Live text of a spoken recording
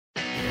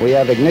We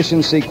have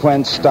ignition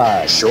sequence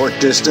start. Short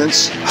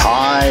distance,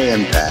 high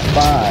impact.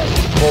 5,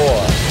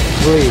 4,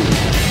 3,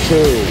 2,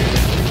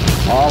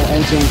 all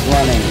engines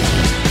running.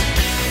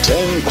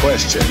 10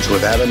 questions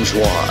with Adam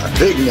Zwar.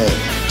 Big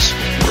names,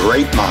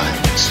 great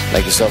minds.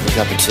 Make yourself a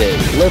cup of tea.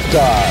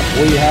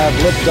 Liftoff. We have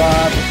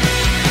liftoff.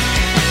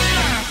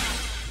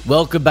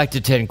 Welcome back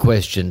to 10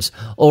 Questions.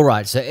 All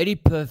right, so Eddie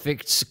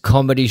Perfect's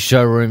comedy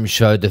showroom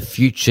show, The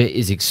Future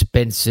is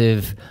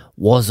Expensive,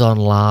 was on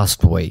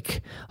last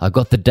week. I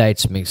got the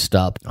dates mixed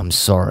up. I'm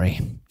sorry.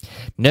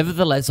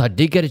 Nevertheless, I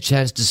did get a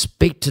chance to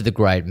speak to the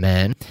great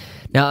man.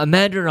 Now,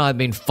 Amanda and I have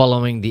been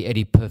following the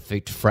Eddie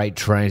Perfect freight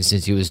train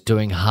since he was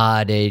doing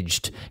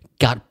hard-edged,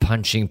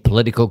 gut-punching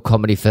political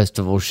comedy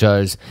festival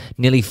shows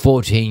nearly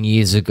 14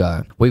 years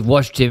ago. We've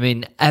watched him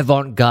in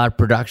avant-garde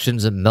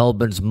productions at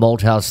Melbourne's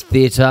Malthouse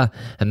Theatre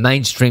and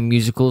mainstream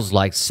musicals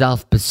like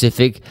South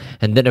Pacific,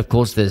 and then of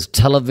course there's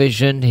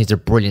television. He's a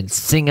brilliant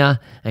singer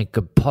and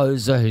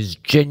composer who's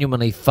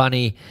genuinely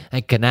funny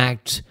and can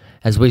act,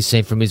 as we've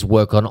seen from his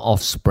work on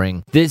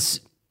Offspring.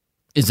 This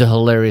is a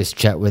hilarious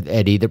chat with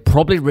Eddie that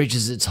probably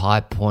reaches its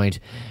high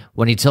point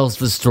when he tells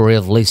the story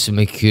of Lisa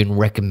McCune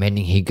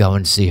recommending he go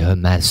and see her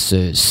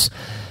masseuse.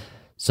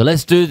 So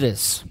let's do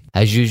this.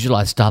 As usual,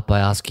 I start by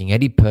asking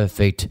Eddie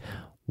Perfect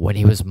when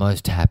he was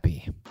most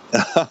happy.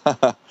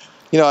 I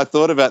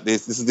thought about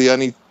this. This is the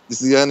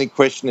only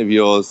question of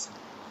yours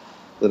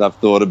that I've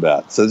thought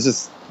about. So this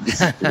is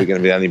probably going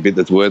to be the only bit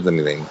that's worth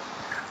anything.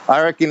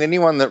 I reckon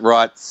anyone that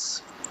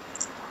writes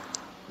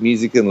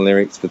music and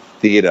lyrics for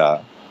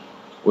theatre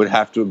would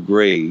have to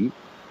agree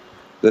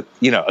that,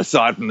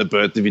 aside from the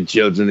birth of your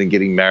children and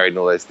getting married and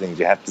all those things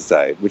you have to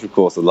say, which of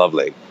course are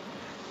lovely,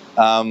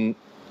 the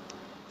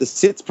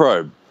sits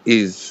probe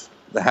is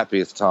the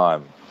happiest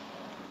time.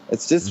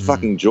 It's just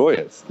fucking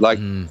joyous.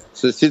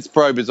 So the sits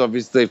probe is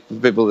obviously for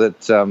people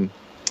that,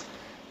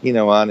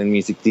 aren't in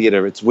music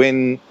theatre. It's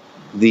when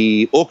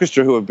the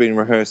orchestra who have been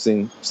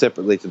rehearsing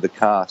separately to the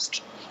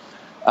cast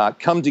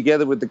come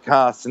together with the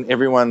cast, and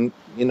everyone,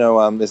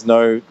 there's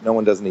no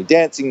one does any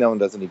dancing, no one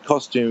does any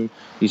costume.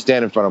 You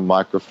stand in front of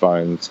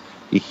microphones,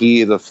 you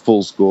hear the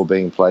full score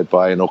being played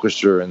by an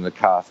orchestra, and the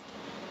cast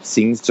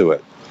sings to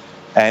it.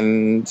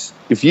 And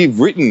if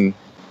you've written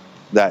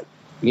that,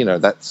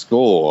 that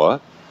score,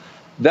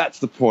 that's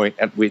the point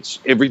at which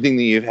everything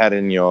that you've had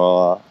in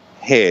your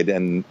head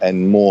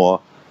and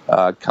more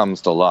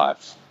comes to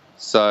life.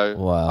 So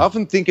wow. I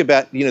often think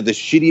about, the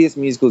shittiest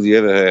musicals you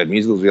ever heard.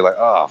 Musicals where you're like,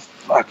 oh,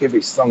 fuck,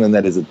 every song in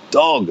that is a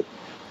dog.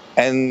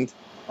 And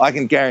I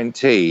can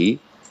guarantee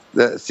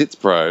that Sits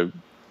Probe,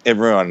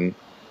 everyone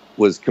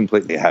was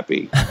completely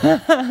happy.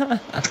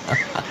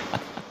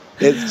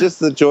 It's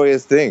just a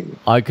joyous thing.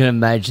 I can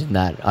imagine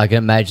that.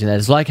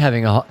 It's like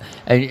having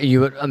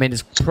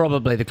it's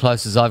probably the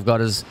closest I've got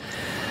is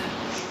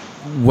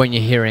when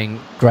you're hearing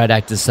great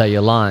actors say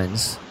your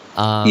lines.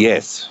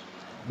 Yes,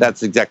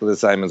 that's exactly the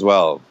same as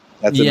well.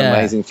 That's an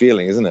amazing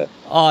feeling, isn't it?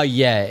 Oh,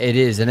 yeah, it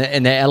is.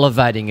 And they're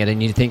elevating it,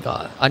 and you think,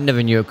 oh, I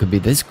never knew it could be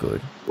this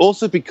good.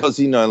 Also because,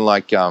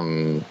 like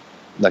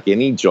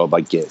any job,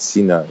 I guess,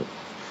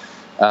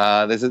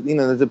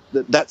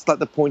 that's like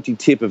the pointy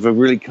tip of a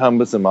really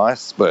cumbersome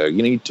iceberg.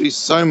 You do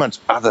so much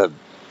other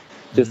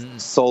just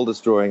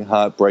soul-destroying,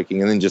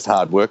 heartbreaking, and then just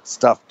hard work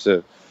stuff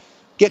to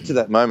get to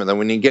that moment. And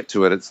when you get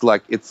to it, it's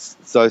like it's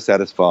so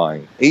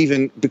satisfying.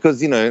 Even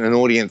because, an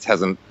audience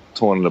hasn't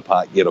torn it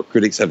apart yet, or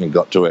critics haven't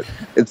got to it.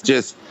 It's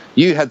just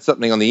you had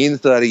something on the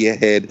inside of your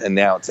head and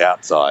now it's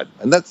outside.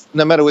 And that's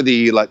no matter whether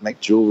you make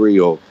jewelry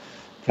or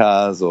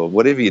cars or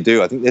whatever you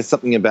do. I think there's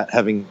something about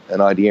having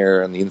an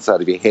idea on the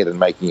inside of your head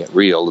and making it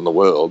real in the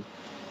world.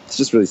 It's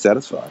just really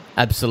satisfying.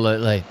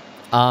 Absolutely.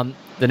 The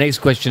next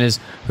question is,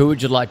 who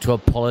would you like to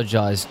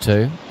apologize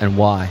to and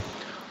why?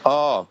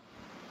 Oh,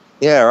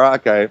 yeah, right,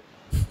 okay.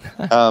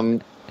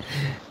 So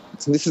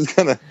this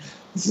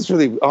is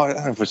really, I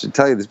don't know if I should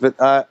tell you this, but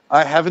I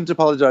haven't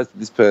apologized to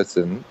this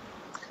person,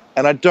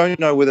 and I don't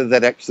know whether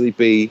they'd actually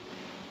be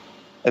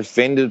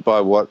offended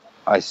by what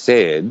I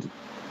said.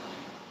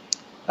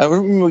 I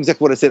don't remember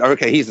exactly what I said. Oh,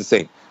 okay, here's the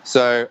thing.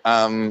 So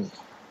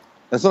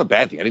it's not a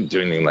bad thing. I didn't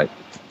do anything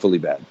fully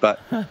bad, but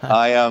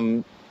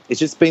it's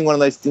just been one of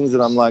those things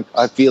that I'm like,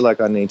 I feel like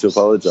I need to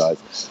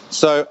apologize.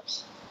 So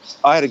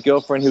I had a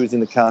girlfriend who was in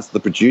the cast of The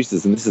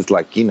Producers, and this is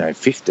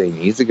 15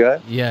 years ago.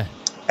 Yeah.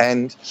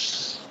 And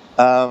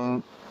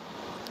one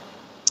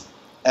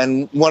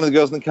of the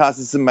girls in the cast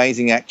is this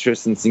amazing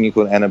actress and singer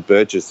called Anna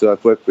Burgess, who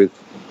I've worked with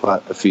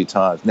quite a few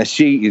times. Now,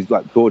 she is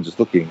gorgeous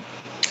looking.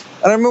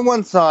 And I remember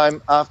one time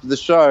after the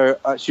show,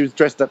 she was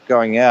dressed up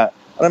going out,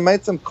 and I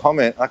made some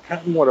comment. I can't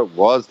remember what it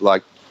was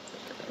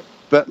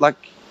but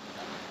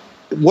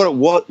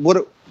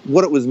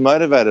what it was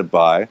motivated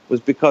by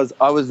was because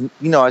I was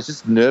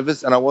just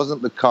nervous, and I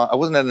wasn't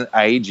at an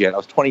age yet. I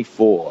was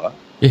 24.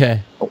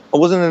 Yeah. I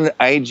wasn't at an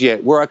age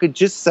yet where I could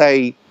just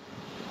say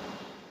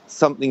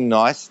something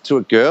nice to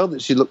a girl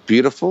that she looked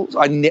beautiful.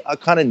 I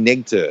kind of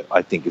negged her,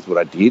 I think is what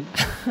I did.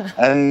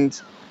 and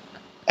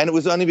it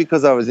was only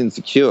because I was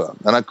insecure,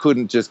 and I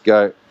couldn't just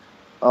go,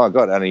 oh,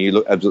 God, Anna, you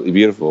look absolutely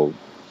beautiful.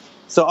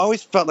 So I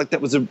always felt like that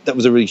was a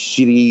really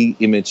shitty,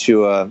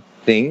 immature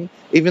thing,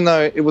 even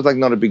though it was like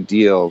not a big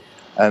deal.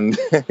 And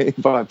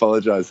if I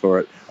apologise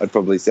for it, I'd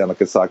probably sound like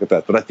a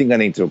psychopath. But I think I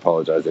need to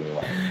apologise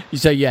anyway.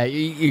 So yeah,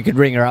 you could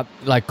ring her up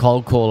like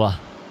cold caller.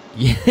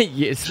 Yeah,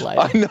 years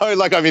later. I know,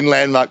 like I'm in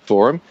Landmark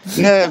Forum.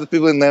 Yeah, the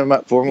people in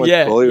Landmark Forum would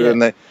call you,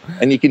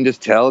 and you can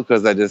just tell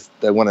because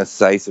they want to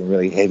say some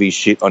really heavy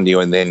shit on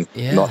you, and then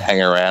not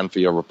hang around for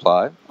your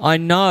reply. I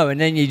know, and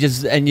then you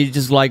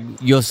just like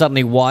you're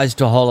suddenly wise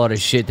to a whole lot of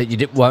shit that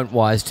you weren't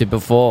wise to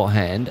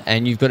beforehand,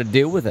 and you've got to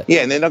deal with it.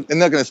 Yeah, and they're not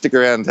going to stick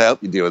around to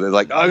help you deal with it. They're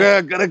like,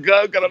 okay,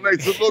 gotta make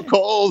some more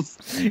calls.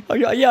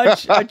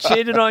 I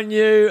cheated on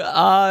you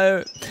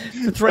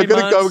for 3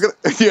 months.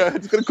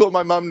 It's going to call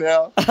my mum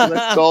now.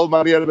 I stole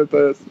money out of her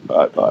purse.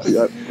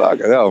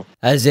 Fucking hell.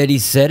 As Eddie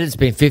said, it's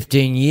been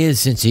 15 years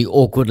since he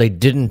awkwardly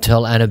didn't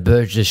tell Anna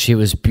Burgess she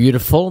was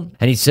beautiful,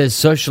 and he says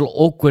social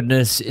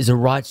awkwardness is a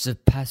rites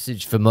of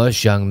passage for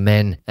most young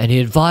men, and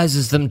he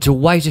advises them to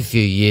wait a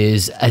few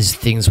years as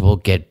things will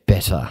get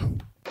better.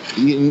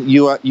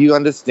 You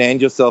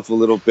understand yourself a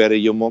little better.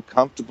 You're more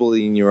comfortable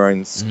in your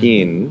own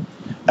skin,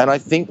 and I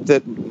think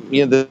that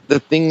the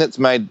thing that's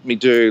made me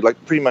do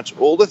like pretty much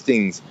all the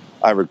things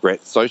I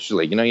regret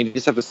socially. You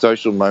just have a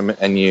social moment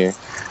and you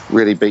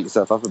really beat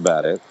yourself up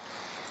about it.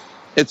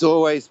 It's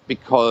always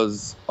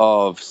because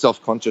of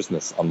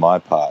self-consciousness on my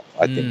part,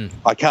 I think.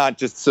 I can't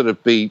just sort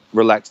of be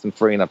relaxed and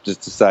free enough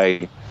just to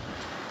say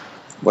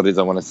what it is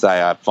I want to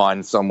say. I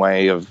find some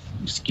way of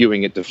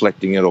skewing it,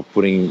 deflecting it, or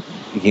putting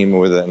humour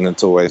with it, and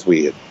it's always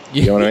weird.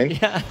 You know what I mean?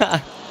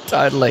 Yeah,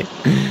 totally.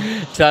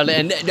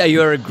 And are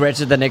you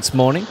regretted the next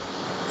morning?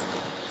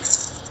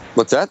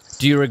 What's that?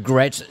 Do you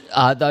regret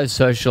those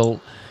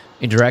social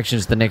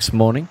interactions the next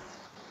morning?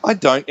 I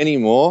don't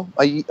anymore.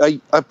 I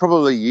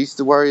probably used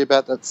to worry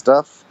about that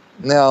stuff.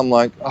 Now I'm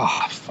like,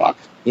 oh fuck,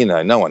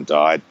 no one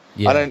died.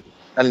 Yeah.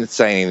 I didn't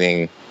say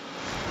anything.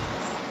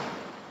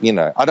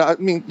 I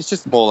mean, it's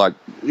just more like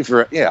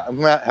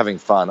I'm out having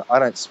fun. I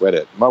don't sweat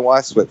it. My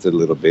wife sweats it a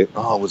little bit.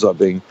 Oh, was I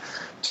being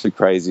too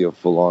crazy or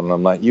full on? And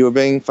I'm like, you were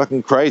being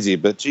fucking crazy,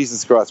 but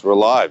Jesus Christ, we're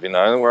alive.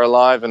 We're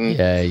alive, and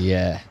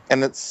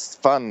and it's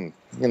fun.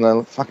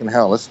 Fucking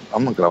hell.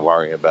 I'm not going to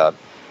worry about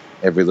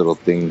every little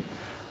thing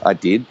I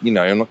did.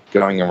 I'm not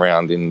going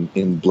around in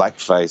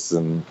blackface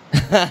and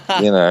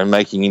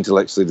making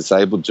intellectually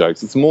disabled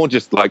jokes. It's more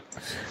just like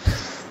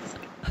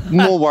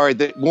more worried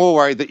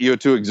that you're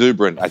too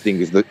exuberant. I think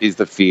is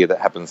the fear that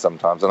happens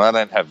sometimes, and I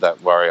don't have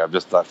that worry. I'm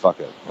just like, fuck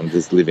it.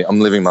 I'm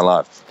living my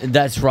life.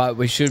 That's right.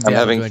 We should. I'm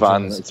having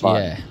fun. It's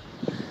fine. Yeah,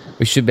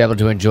 we should be able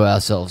to enjoy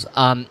ourselves.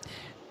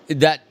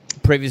 That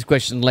previous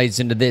question leads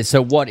into this.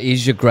 So, what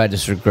is your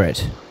greatest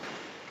regret?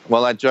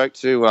 Well, I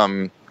joked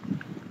to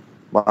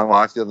my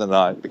wife the other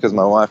night because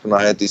my wife and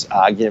I had this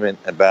argument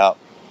about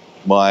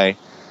my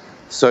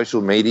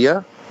social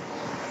media.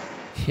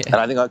 Yeah. And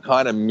I think I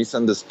kind of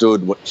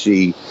misunderstood what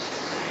she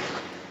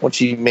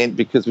meant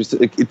because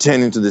it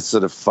turned into this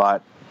sort of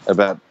fight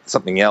about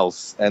something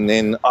else. And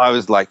then I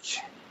was like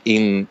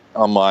on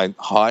my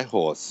high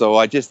horse. So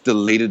I just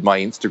deleted my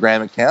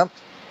Instagram account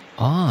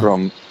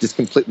from just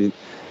completely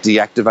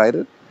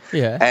deactivated.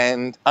 Yeah.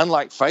 And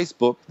unlike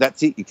Facebook,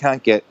 that's it. You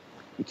can't get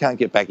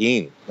back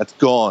in. That's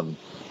gone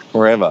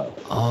forever.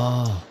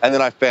 Oh. And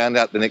then I found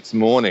out the next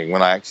morning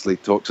when I actually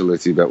talked to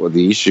Lucy about what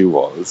the issue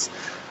was,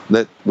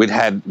 that we'd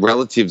had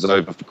relatives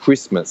over for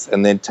Christmas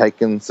and then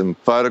taken some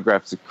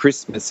photographs of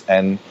Christmas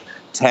and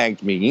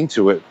tagged me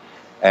into it.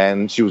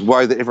 And she was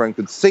worried that everyone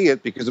could see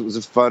it because it was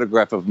a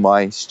photograph of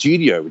my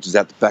studio, which is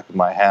at the back of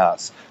my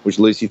house, which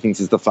Lucy thinks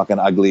is the fucking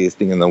ugliest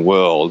thing in the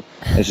world.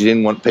 And she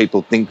didn't want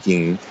people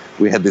thinking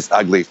we had this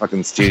ugly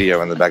fucking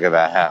studio in the back of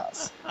our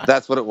house.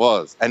 That's what it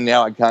was. And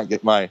now I can't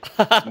get my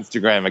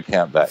Instagram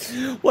account back.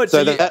 And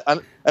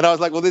I was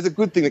like, well, there's a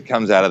good thing that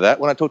comes out of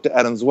that. When I talk to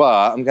Adam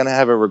Zwar, I'm going to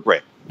have a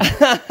regret.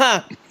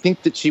 I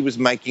think that she was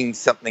making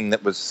something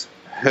that was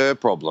her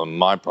problem,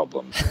 my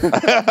problem.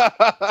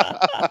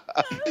 I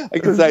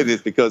can say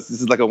this because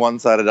this is like a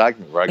one-sided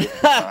argument where I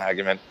get an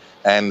argument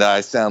and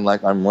I sound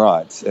like I'm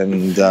right,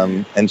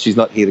 and she's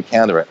not here to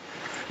counter it.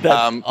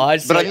 But I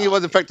think it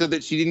was the fact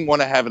that she didn't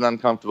want to have an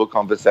uncomfortable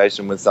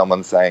conversation with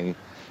someone saying,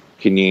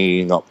 "Can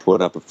you not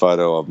put up a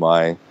photo of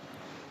my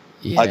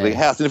ugly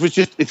house?" And if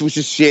it was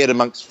just shared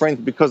amongst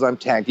friends, because I'm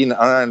tagged in,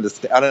 I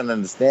don't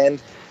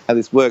understand how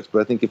this works,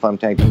 but I think if I'm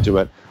tagged into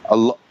it,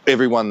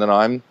 everyone that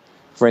I'm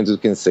friends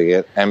with can see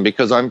it, and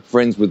because I'm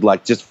friends with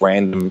like just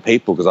random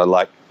people, because I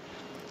like,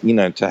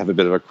 to have a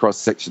bit of a cross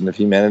section of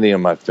humanity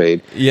on my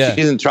feed. Yeah,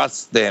 she doesn't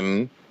trust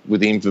them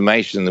with the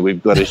information that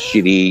we've got a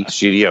shitty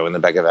studio in the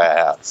back of our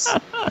house.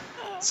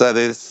 So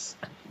there's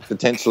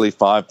potentially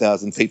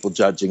 5,000 people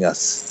judging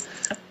us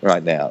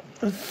right now,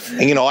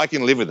 and I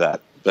can live with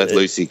that, but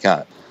Lucy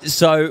can't.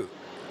 So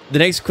the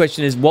next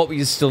question is, what will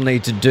you still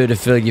need to do to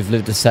feel you've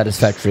lived a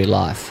satisfactory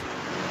life?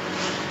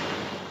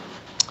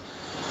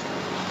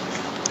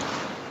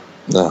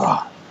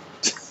 Oh.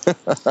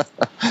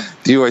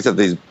 Do you always have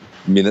these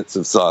minutes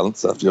of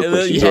silence after your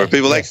questions, or are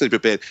people actually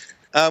prepared?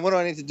 What do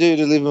I need to do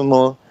to live a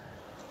more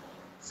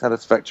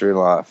Satisfactory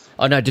life.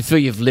 Oh, no, to feel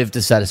you've lived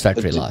a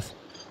satisfactory life.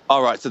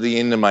 Oh, right. So the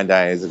end of my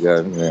days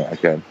ago. Yeah,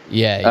 okay.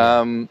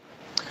 Yeah.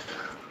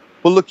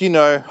 Well, look,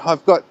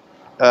 I've got,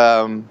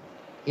 my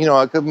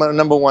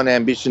number one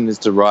ambition is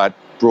to write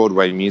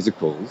Broadway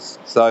musicals.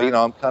 So,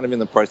 I'm kind of in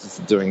the process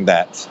of doing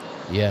that.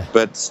 Yeah.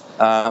 But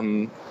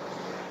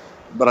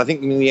I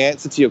think the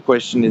answer to your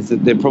question is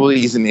that there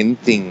probably isn't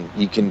anything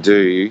you can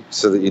do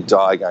so that you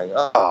die going,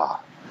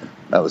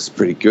 that was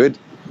pretty good.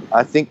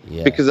 I think,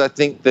 because I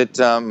think that,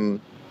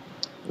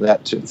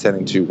 without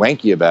sounding too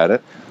wanky about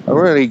it, I'm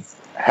really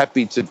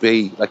happy to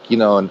be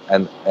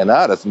an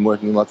artist and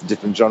working in lots of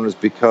different genres,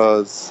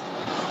 because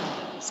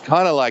it's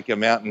kind of like a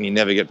mountain you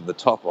never get to the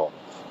top of.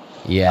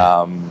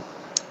 Yeah. And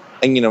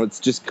it's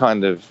just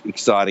kind of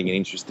exciting and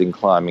interesting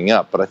climbing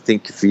up. But I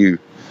think if you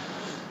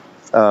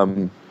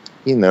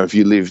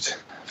lived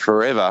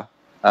forever,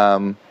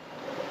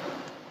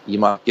 you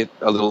might get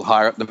a little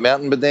higher up the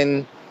mountain, but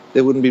then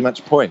there wouldn't be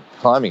much point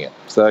climbing it.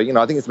 So,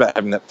 I think it's about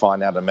having that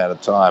finite amount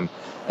of time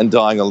and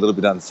dying a little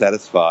bit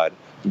unsatisfied,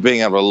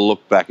 being able to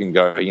look back and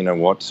go, you know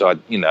what, so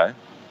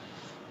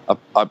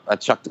I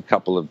chucked a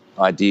couple of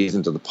ideas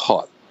into the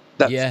pot.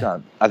 I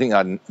think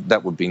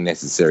that would be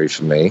necessary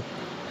for me.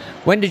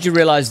 When did you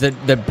realise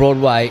that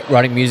Broadway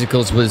writing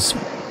musicals was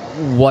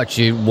what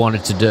you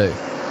wanted to do?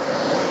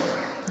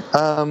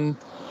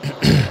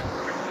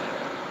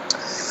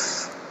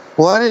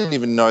 Well, I didn't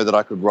even know that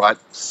I could write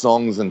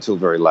songs until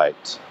very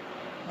late.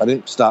 I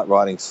didn't start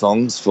writing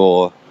songs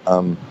for,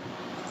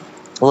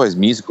 always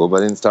musical, but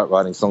I didn't start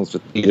writing songs for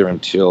theatre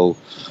until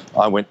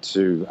I went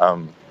to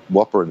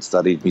Whopper and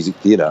studied music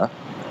theatre.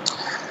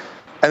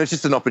 And it's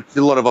just a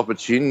lot of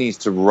opportunities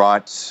to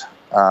write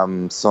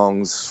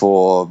songs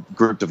for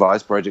group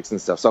device projects and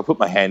stuff. So I put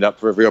my hand up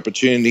for every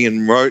opportunity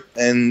and wrote,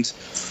 and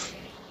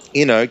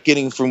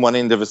getting from one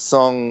end of a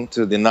song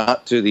to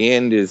the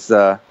end is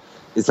like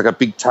a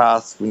big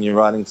task when you're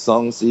writing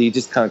songs. So you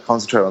just kind of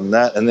concentrate on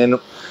that. And then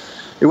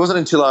it wasn't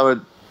until I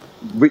had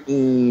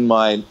written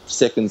my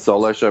second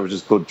solo show, which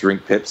is called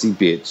Drink Pepsi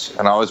Bitch,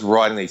 and I was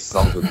writing these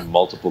songs with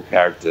multiple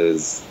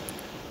characters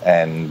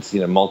and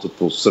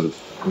multiple sort of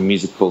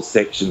musical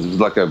sections. It was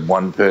like a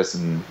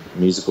one-person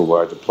musical where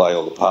I had to play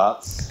all the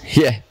parts.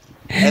 Yeah.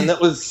 And that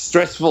was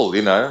stressful,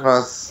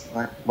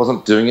 I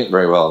wasn't doing it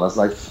very well. And I was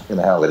like, fucking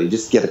hell, Eddie,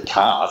 just get a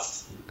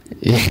cast.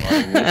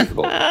 Yeah.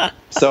 Musical.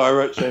 So I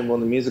wrote Shame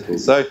on the Musical.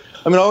 So,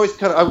 I mean, I always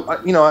kind of,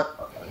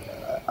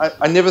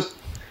 I never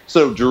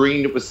sort of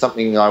dreamed it was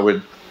something I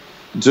would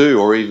do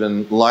or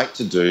even like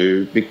to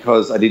do,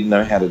 because I didn't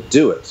know how to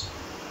do it.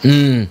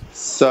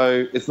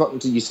 So it's not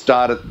until you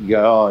start it, you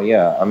go, oh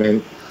yeah. I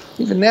mean,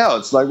 even now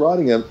it's like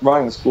writing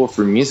a score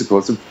for a musical.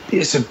 It's a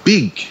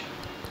big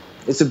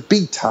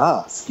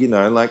task,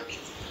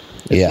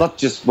 it's not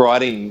just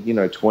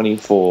writing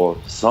 24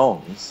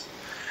 songs.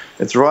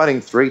 It's writing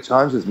 3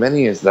 times as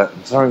many as that,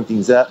 and throwing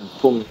things out and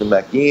pulling them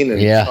back in,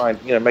 and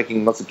trying,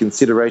 making lots of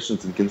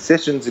considerations and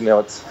concessions.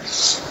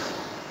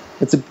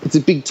 It's a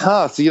big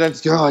task. So you don't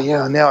just go, oh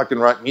yeah, now I can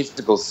write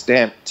musicals,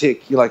 stamp,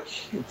 tick. You're like,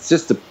 it's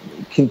just a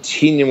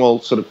continual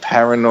sort of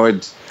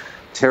paranoid,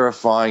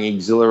 terrifying,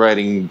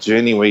 exhilarating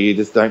journey where you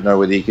just don't know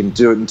whether you can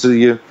do it until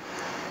you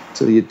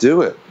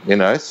do it.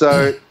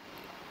 So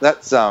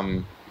that's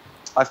I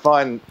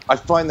find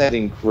that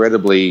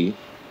incredibly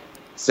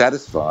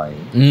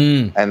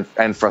satisfying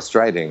and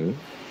frustrating.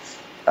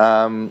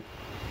 But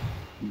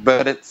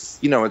it's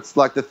it's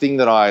like the thing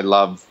that I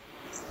love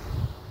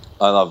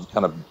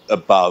kind of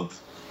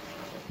above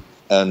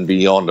and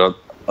beyond a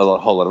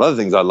whole lot of other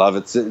things I love.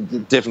 It's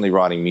definitely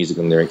writing music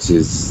and lyrics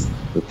is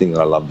the thing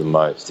that I love the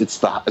most. It's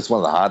one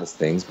of the hardest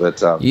things, but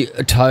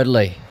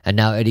totally. And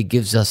now Eddie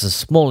gives us a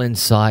small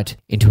insight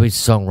into his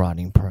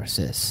songwriting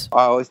process.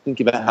 I always think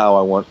about how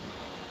I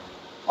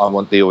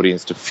want the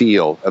audience to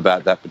feel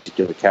about that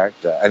particular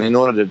character, and in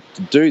order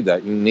to do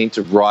that, you need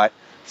to write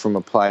from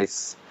a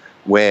place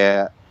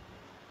where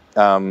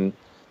the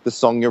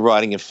song you're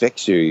writing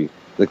affects you.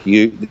 Like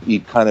you're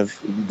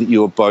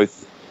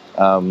both.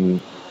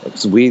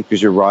 It's weird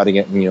because you're writing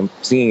it and you're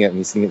singing it and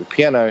you're singing at the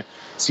piano,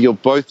 so you're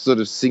both sort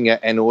of singer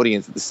and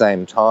audience at the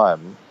same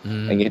time,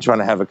 and you're trying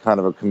to have a kind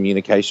of a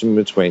communication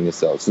between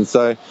yourselves. And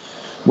so,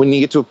 when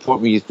you get to a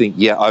point where you think,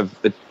 yeah,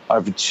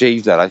 I've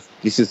achieved that.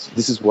 This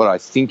is what I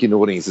think an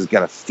audience is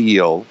going to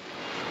feel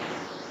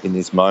in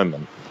this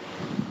moment.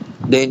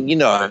 Then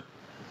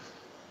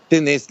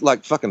then there's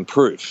like fucking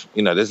proof.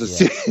 They're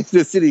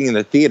sitting in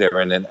the theater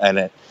and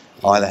it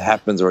either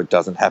happens or it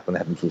doesn't happen. It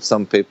happens with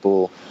some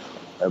people,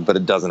 but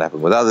it doesn't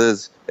happen with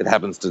others. It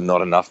happens to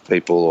not enough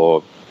people,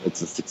 or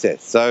it's a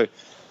success. So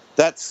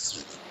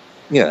that's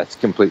it's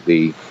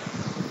completely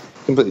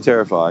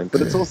terrifying, but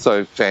it's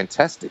also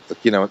fantastic.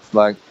 It's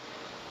like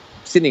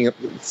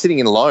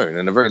sitting alone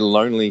in a very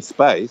lonely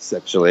space,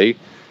 actually,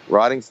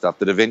 writing stuff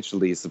that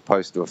eventually is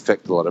supposed to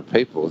affect a lot of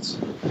people. It's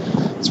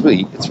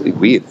really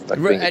weird. It's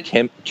like being a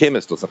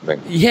chemist or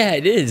something. Yeah,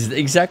 it is,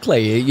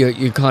 exactly.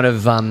 You kind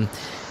of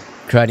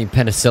creating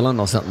penicillin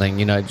or something,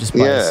 just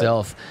by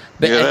himself.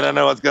 But they don't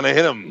know what's going to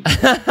hit them.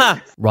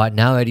 right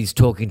now, Eddie's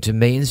talking to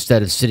me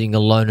instead of sitting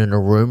alone in a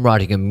room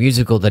writing a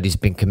musical that he's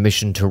been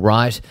commissioned to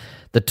write,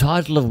 the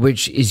title of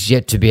which is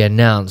yet to be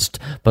announced.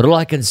 But all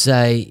I can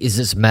say is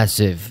it's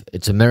massive,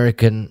 it's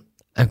American,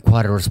 and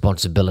quite a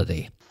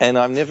responsibility. And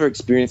I've never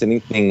experienced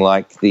anything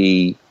like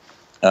the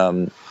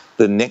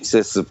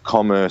nexus of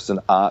commerce and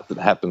art that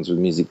happens with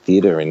music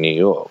theatre in New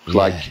York.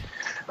 Yeah.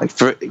 Like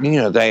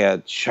they are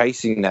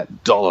chasing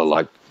that dollar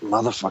like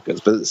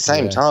motherfuckers. But at the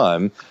same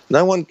time,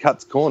 no one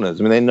cuts corners.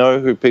 I mean, they know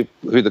who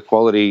the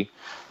quality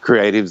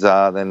creatives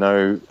are. They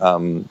know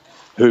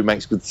who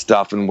makes good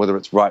stuff and whether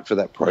it's right for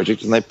that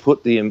project. And they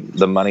put the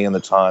money and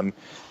the time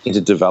into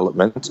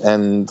development.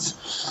 And,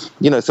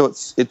 so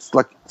it's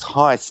like it's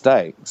high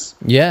stakes.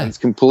 Yeah. And it's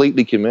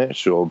completely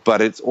commercial,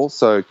 but it's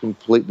also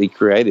completely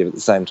creative at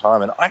the same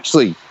time. And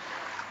actually,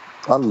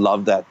 I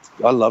love that.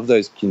 I love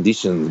those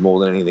conditions more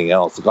than anything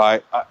else.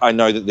 Like I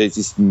know that there's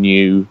this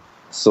new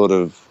sort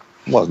of,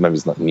 well, maybe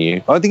it's not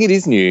new. I think it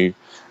is new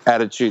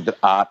attitude that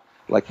art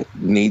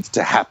needs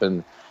to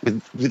happen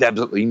with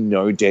absolutely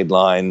no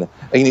deadline.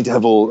 You need to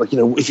have all,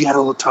 if you had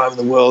all the time in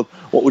the world,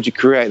 what would you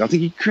create? And I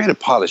think you create a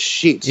pile of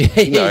shit.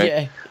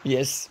 Yeah.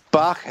 Yes.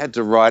 Bach had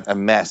to write a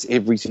mass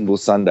every single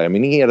Sunday. I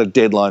mean, he had a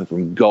deadline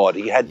from God.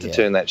 He had to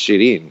turn that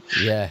shit in.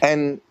 Yeah.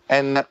 And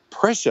that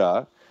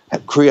pressure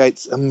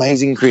creates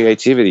amazing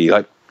creativity.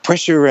 Like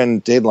pressure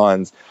and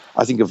deadlines,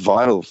 I think, are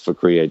vital for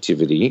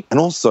creativity.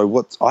 And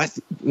also, I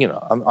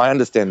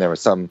understand there are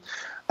some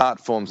art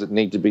forms that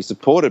need to be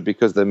supported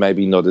because they may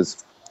be not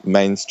as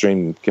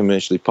mainstream,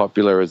 commercially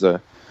popular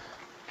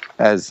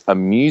as a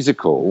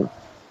musical.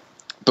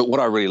 But what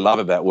I really love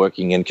about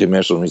working in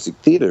commercial music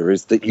theatre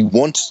is that you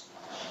want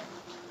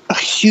a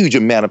huge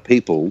amount of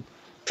people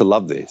to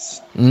love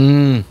this.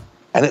 And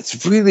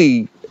it's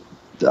really,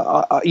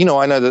 I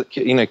know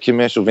that,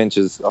 commercial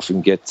ventures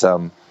often get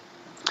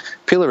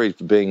pilloried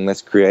for being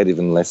less creative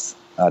and less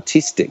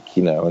artistic,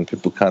 and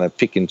people kind of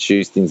pick and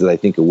choose things that they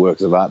think are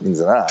works of art, things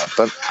that aren't.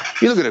 But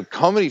you look at a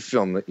comedy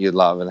film that you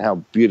love and how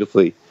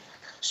beautifully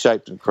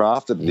shaped and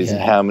crafted it is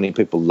and how many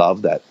people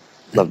love that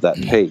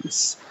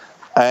piece.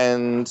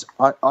 And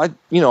I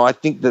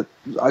think that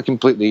I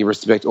completely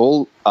respect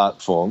all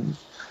art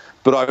forms,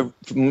 but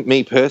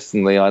me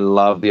personally, I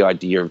love the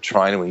idea of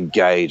trying to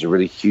engage a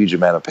really huge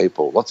amount of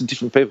people, lots of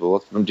different people,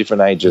 lots from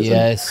different ages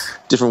and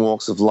different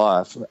walks of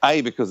life.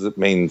 Because it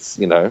means,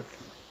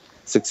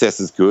 success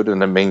is good,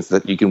 and it means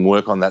that you can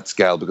work on that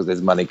scale because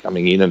there's money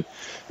coming in and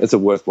it's a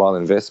worthwhile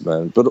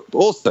investment. But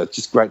also, it's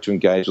just great to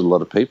engage with a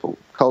lot of people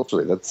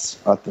culturally.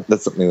 I think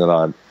that's something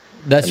that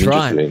That's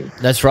right.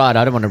 That's right.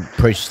 I don't want to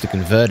preach to the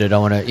converted. I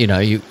want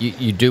to,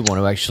 you do want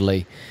to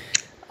actually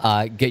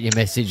get your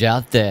message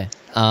out there.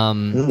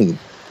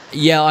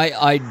 Yeah,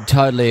 I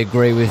totally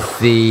agree with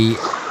the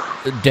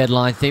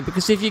deadline thing,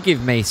 because if you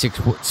give me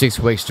six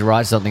weeks to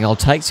write something, I'll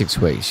take 6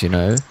 weeks.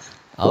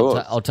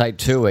 I'll take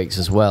 2 weeks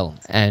as well,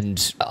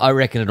 and I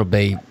reckon it'll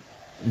be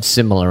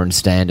similar and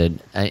standard.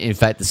 In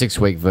fact, the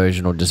 6-week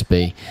version will just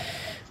be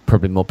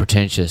probably more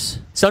pretentious.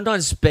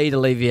 Sometimes speed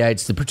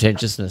alleviates the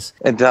pretentiousness.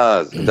 It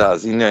does.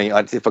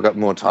 If I got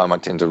more time, I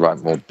tend to write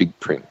more big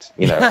print.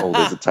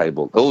 There's a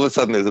table. All of a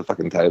sudden, there's a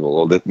fucking table.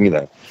 Or get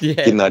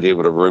an idea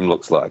what a room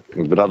looks like.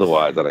 But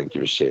otherwise, I don't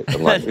give a shit.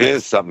 I'm like,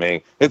 here's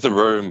something. It's a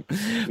room.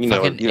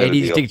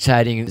 Eddie's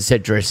dictating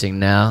set dressing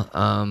now.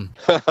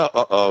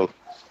 Uh-oh.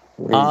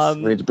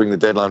 We need to bring the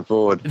deadline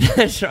forward.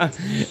 That's right.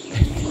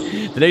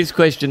 The next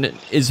question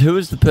is, who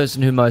is the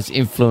person who most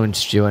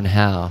influenced you and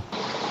how?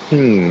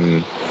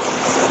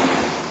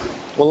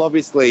 Well,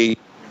 obviously,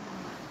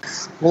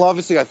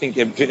 I think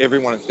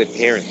everyone is their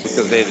parents,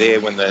 because they're there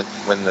when that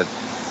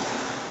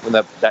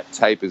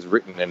tape is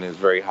written, and it's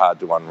very hard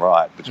to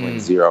unwrite between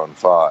 0 and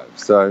 5.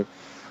 So,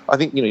 I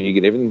think you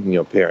get everything from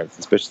your parents,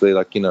 especially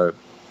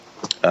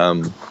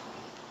from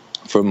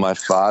my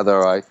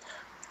father.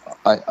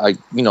 I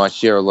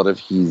share a lot of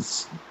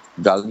his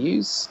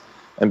values,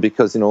 and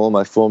because all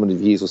my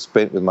formative years were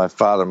spent with my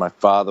father. My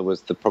father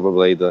was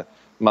probably the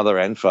mother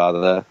and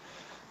father.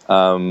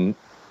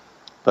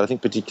 But I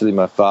think particularly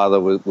my father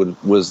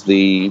was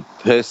the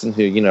person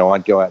who,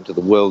 I'd go out into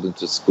the world,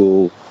 into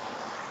school,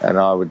 and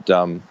I would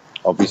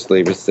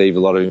obviously receive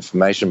a lot of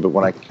information. But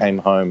when I came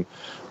home,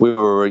 we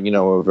were,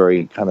 a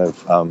very kind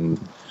of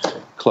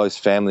close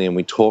family, and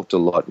we talked a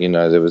lot.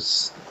 There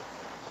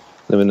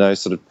were no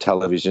sort of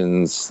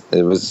televisions.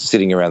 It was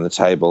sitting around the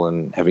table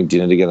and having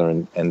dinner together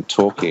and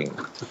talking.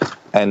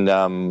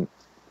 And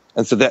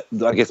so that,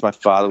 I guess my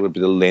father would be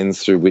the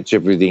lens through which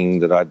everything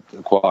that I'd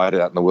acquired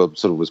out in the world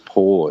sort of was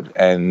poured.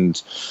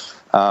 And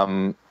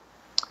it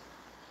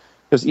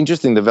was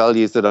interesting, the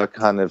values that I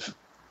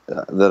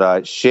that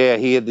I share.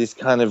 He had this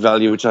kind of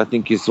value, which I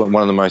think is one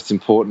of the most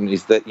important,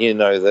 is that,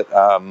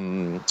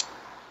 that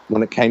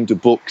when it came to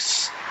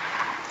books,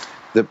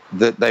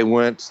 that they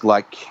weren't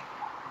like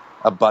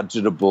a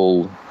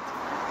budgetable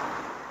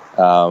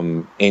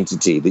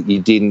entity, that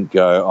you didn't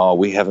go,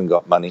 we haven't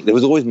got money. There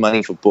was always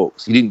money for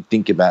books. You didn't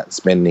think about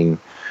spending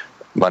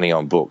money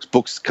on books.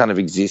 Books kind of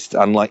exist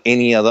unlike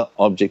any other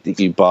object that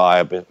you buy,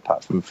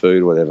 apart from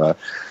food or whatever.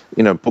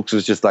 You know, books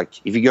was just like,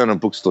 if you go in a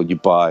bookstore, you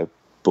buy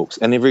books.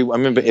 And I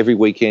remember every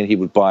weekend he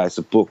would buy us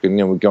a book, and,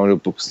 you know, we'd go into a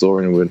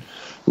bookstore and we'd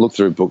look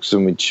through books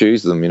and we'd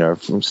choose them, you know,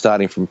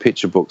 starting from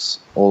picture books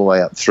all the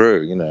way up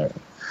through, you know.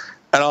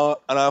 And I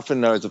often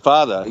know as a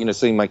father, you know,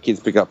 seeing my kids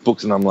pick up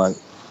books, and I'm like,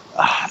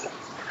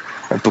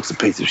 that book's a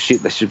piece of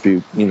shit. They should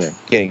be, you know,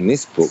 getting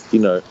this book. You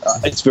know,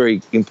 it's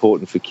very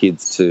important for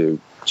kids to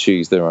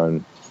choose their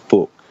own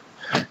book.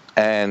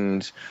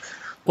 And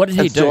what did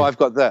he do? So I've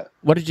got that.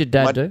 What did your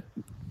dad do?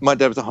 My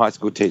dad was a high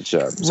school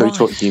teacher, so he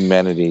taught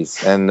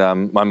humanities. And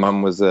my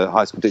mum was a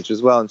high school teacher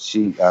as well, and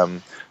she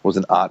was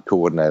an art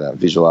coordinator,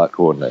 visual art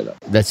coordinator.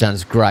 That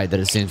sounds great. That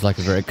it seems like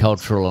a very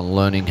cultural and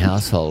learning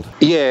household.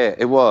 Yeah,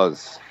 it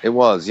was. It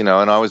was, you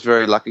know, and I was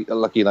very lucky.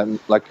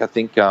 Like I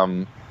think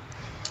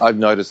I've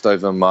noticed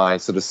over my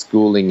sort of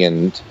schooling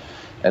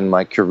and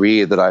my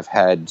career that I've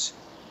had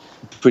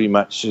pretty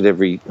much at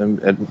every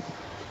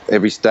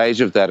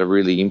stage of that a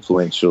really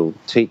influential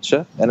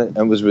teacher, and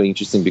it was really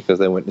interesting because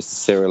they weren't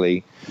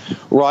necessarily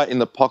right in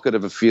the pocket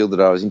of a field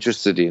that I was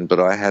interested in, but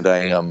I had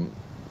a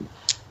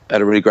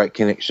really great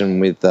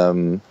connection with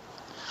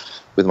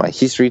my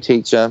history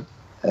teacher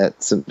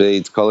at St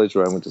Bede's College,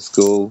 where I went to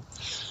school.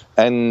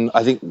 And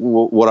I think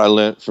what I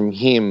learnt from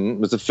him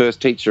was the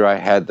first teacher I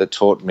had that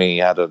taught me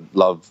how to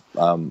love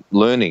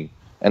learning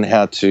and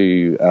how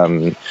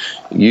to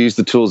use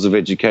the tools of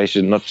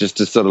education, not just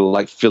to sort of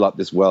like fill up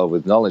this well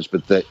with knowledge,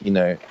 but that, you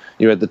know,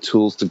 you had the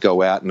tools to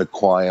go out and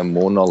acquire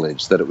more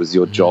knowledge, that it was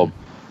your job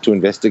to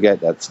investigate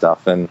that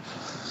stuff. And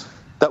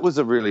that was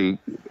a big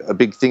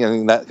thing. I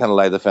think that kind of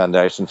laid the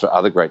foundation for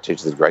other great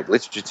teachers. A great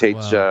literature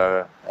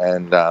teacher,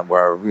 and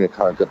where I really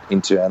kind of got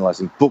into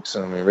analysing books.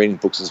 And I mean, reading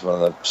books is one of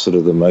the sort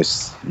of the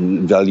most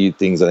valued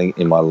things I think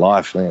in my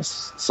life. I think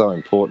it's so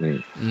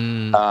important.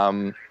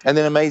 And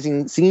then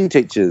amazing singing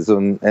teachers,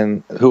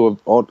 and who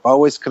have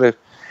always kind of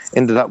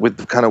ended up with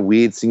the kind of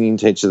weird singing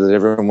teacher that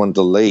everyone wanted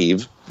to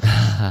leave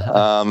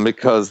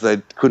because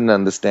they couldn't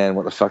understand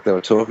what the fuck they were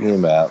talking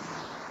about.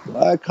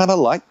 I kind of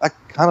like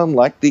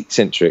the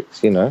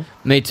eccentrics, you know.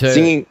 Me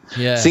too.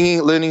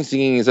 Learning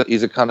singing is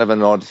a kind of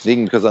an odd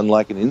thing, because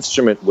unlike an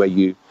instrument where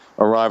you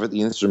arrive at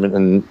the instrument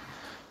and,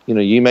 you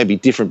know, you may be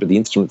different, but the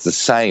instrument's the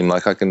same.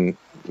 Like I can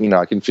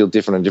feel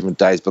different on different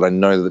days, but I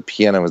know that the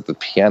piano is the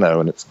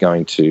piano and it's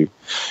going to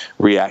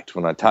react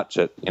when I touch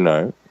it, you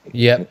know.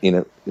 Yeah.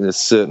 In a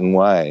certain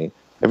way.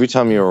 Every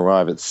time you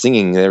arrive at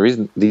singing, there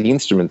isn't the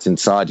instruments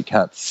inside. You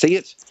can't see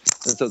it,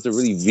 and so it's a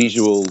really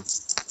visual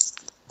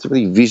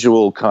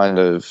kind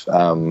of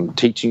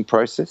teaching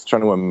process,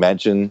 trying to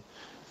imagine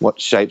what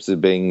shapes are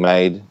being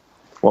made,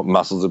 what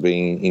muscles are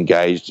being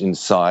engaged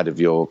inside of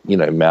your, you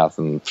know, mouth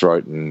and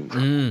throat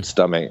and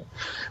stomach.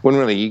 When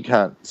really you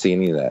can't see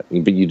any of that,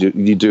 but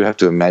you do have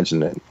to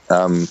imagine it.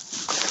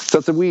 So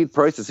it's a weird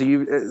process.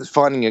 So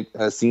finding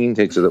a singing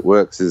teacher that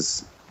works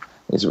is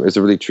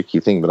a really tricky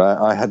thing. But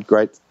I had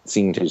great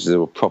singing teachers that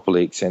were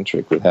properly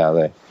eccentric with how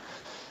they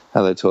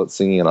taught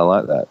singing, and I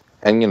like that.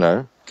 And, you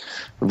know,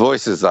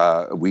 voices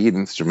are a weird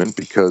instrument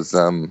because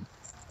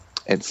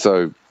it's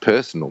so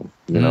personal.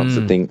 You know, it's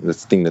the thing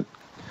that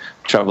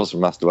travels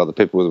from us to other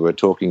people, whether we're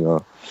talking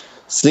or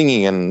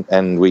singing,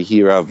 and we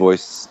hear our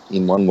voice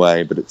in one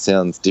way, but it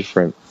sounds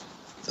different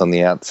on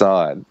the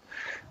outside.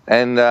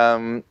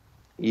 And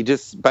you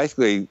just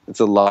basically, it's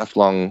a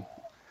lifelong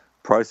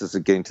process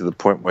of getting to the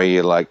point where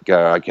you're like,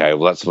 okay,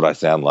 well, that's what I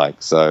sound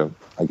like, so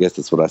I guess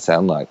that's what I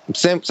sound like.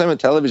 Same with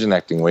television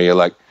acting, where you're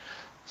like,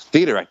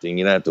 theatre acting,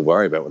 you don't have to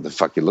worry about what the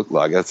fuck you look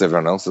like. That's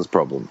everyone else's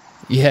problem.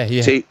 Yeah.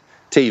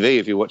 TV,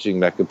 if you're watching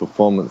back a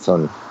performance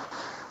on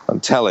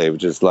telly,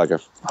 which is like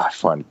I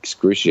find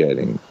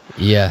excruciating.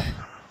 Yeah.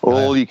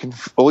 All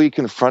you're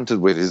confronted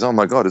with is, oh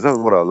my God, is that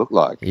what I look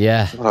like?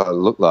 Yeah. Is that what I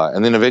look like?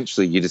 And then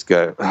eventually you just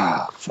go,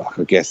 fuck,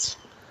 I guess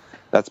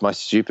that's my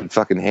stupid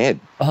fucking head.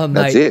 Oh,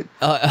 that's mate,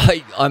 it.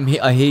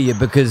 I hear you,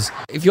 because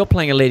if you're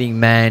playing a leading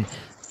man,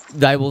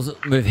 they will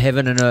move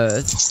heaven and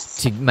earth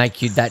to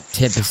make you that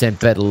 10%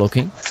 better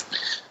looking.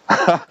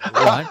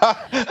 Right?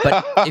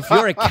 But if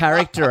you're a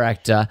character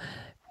actor,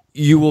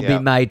 you will be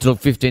made to look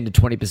 15 to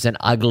 20%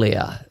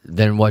 uglier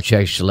than what you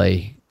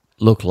actually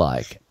look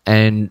like.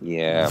 And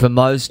for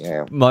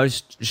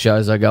most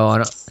shows I go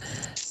on,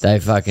 they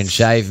fucking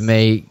shave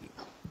me,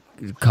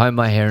 comb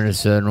my hair in a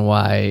certain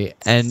way,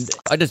 and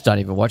I just don't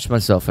even watch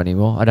myself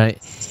anymore. I don't,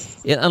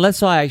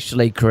 unless I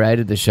actually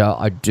created the show,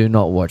 I do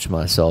not watch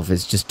myself.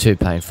 It's just too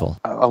painful.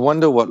 I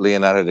wonder what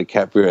Leonardo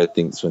DiCaprio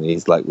thinks when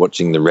he's like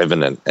watching The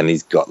Revenant and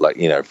he's got, like,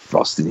 you know,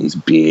 frost in his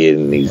beard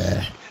and he's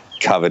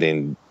covered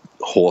in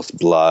horse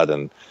blood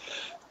and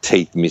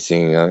teeth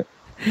missing. I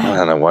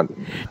don't know what. Do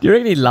you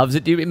reckon he loves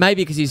it?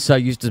 Maybe because he's so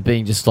used to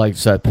being just like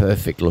so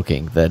perfect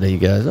looking that he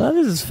goes, oh,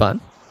 this is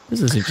fun.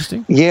 This is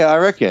interesting. Yeah, I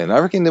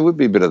reckon there would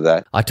be a bit of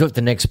that. I took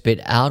the next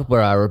bit out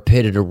where I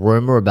repeated a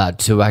rumour about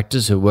two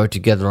actors who worked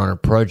together on a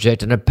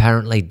project and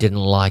apparently didn't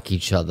like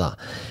each other.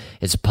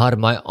 It's part of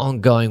my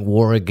ongoing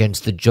war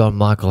against the John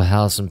Michael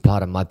House and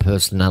part of my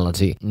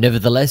personality.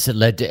 Nevertheless, it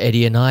led to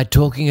Eddie and I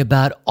talking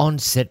about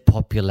on-set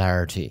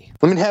popularity.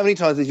 I mean, how many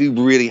times have you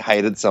really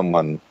hated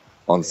someone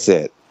on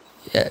set?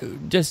 Yeah,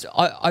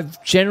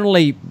 I've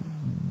generally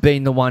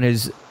been the one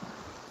who's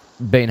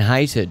been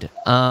hated.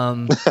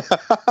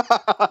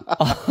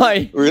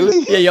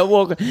 Really? Yeah,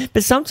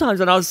 but sometimes,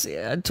 when I was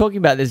talking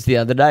about this the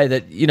other day,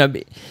 that,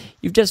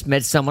 you've just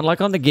met someone,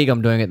 like on the gig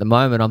I'm doing at the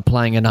moment, I'm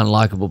playing an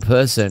unlikable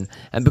person,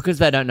 and because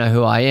they don't know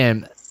who I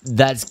am,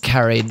 that's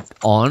carried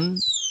on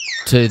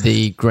to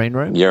the green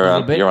room. You're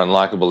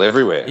unlikable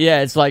everywhere.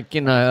 Yeah, it's like,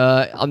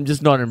 I'm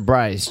just not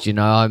embraced,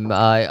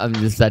 I'm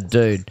just that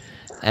dude.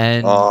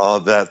 And oh,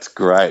 that's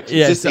great.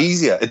 Yeah, it's just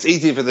easier. It's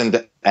easier for them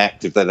to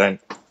act if they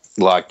don't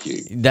like you.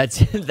 That's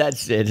it.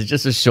 It's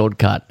just a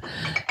shortcut.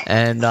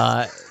 And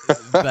but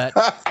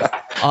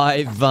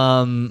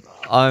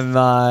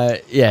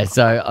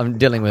so I'm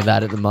dealing with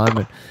that at the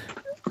moment.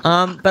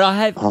 But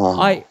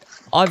I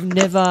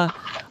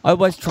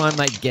always try and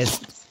make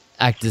guest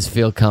actors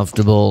feel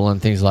comfortable and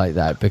things like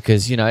that,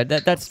 because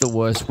that's the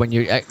worst when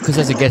because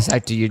as a guest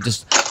actor you're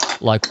just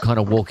like kind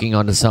of walking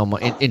onto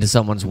into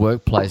someone's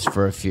workplace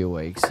for a few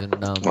weeks, and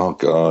oh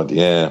god,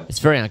 yeah, it's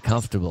very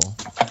uncomfortable.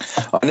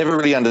 I never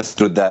really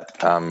understood that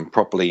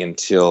properly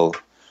until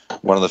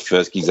one of the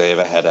first gigs I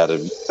ever had out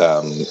of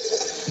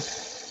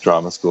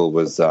drama school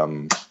was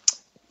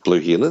Blue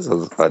Healers.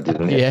 I did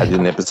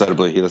an episode of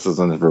Blue Healers. I was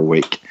on there for a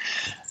week,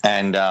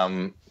 and I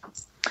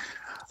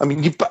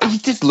mean, you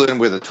just learn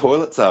where the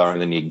toilets are,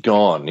 and then you're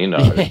gone,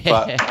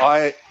 But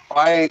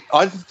I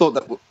just thought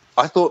that.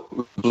 I thought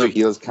Blue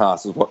Healers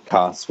cast was what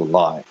casts were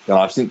like, and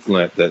I've since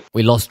learnt that...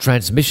 We lost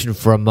transmission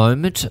for a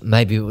moment.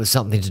 Maybe it was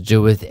something to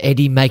do with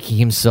Eddie making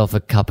himself a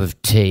cup of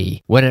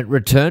tea. When it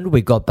returned,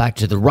 we got back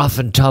to the rough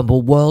and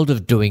tumble world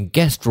of doing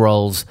guest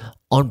roles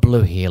on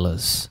Blue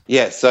Healers.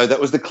 Yeah, so that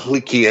was the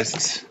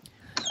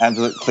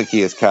absolute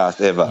clickiest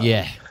cast ever.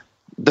 Yeah.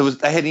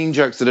 They had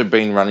in-jokes that had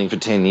been running for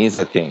 10 years,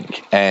 I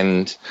think,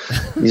 and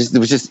it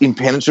was just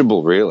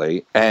impenetrable,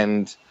 really,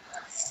 and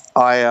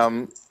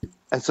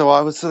And so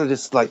I was sort of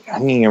just like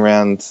hanging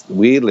around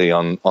weirdly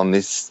on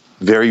this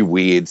very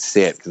weird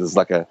set, because it's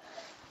like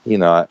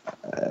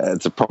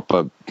it's a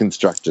proper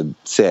constructed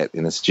set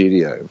in a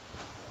studio.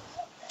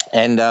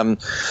 And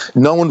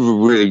no one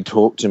would really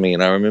talk to me.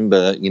 And I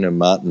remember,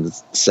 Martin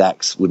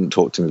Sachs wouldn't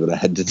talk to me, but I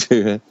had to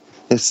do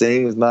a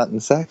scene with Martin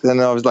Sachs. And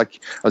I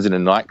was in a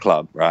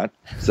nightclub, right?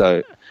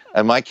 So,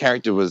 and my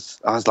character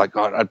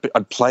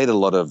I'd played a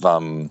lot of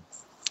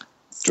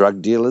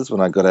drug dealers when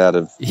I got out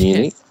of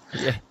uni.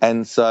 Yeah.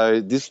 And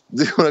so this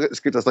when I got the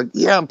script, I was like,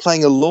 yeah, I'm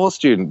playing a law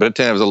student. But it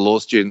turned out I was a law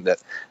student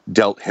that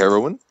dealt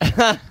heroin,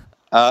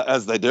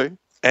 as they do.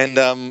 And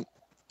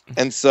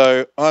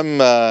so I'm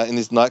in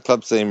this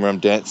nightclub scene where I'm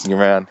dancing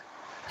around,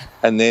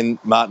 and then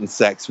Martin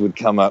Sachs would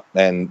come up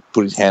and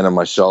put his hand on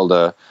my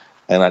shoulder,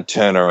 and I'd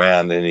turn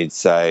around and he'd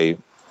say,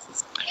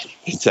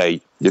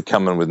 "You're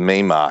coming with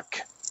me,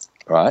 Mark."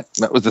 Right?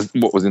 That was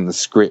what was in the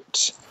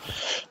script.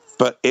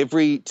 But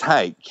every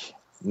take,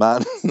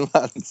 Martin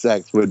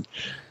Sachs would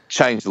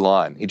change the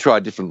line. He tried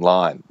a different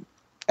line.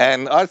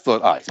 And I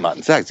thought, it's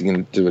Martin Sachs. He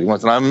can do what he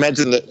wants. And I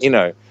imagine that,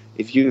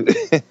 if you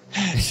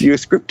were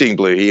scripting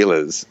Blue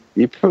Healers,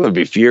 you'd probably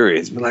be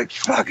furious. But like,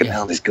 fucking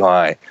hell, this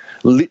guy,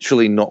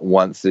 literally not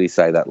once did he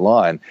say that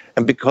line.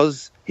 And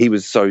because he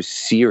was so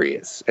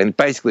serious, and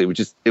basically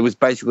it was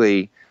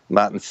basically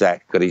Martin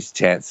Sachs got his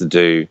chance to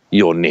do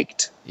You're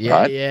Nicked. Yeah,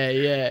 right?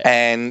 yeah.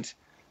 And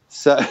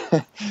so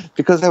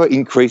because they were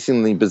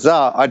increasingly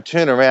bizarre, I'd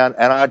turn around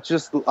and I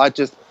just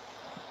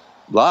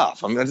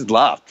laugh. I mean, I just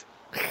laughed.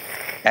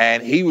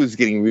 And he was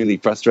getting really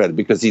frustrated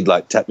because he'd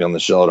like tap me on the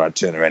shoulder. I'd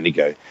turn around and he'd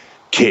go,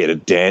 "Care to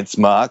dance,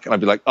 Mark?" And I'd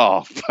be like,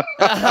 "Oh."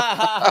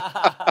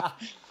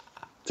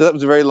 So that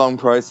was a very long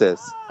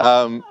process.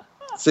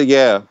 So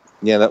yeah,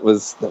 that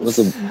was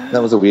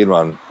a weird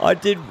one. I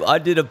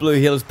did a Blue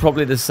Healers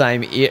probably the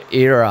same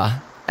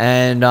era,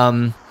 and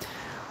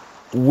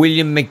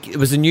it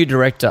was a new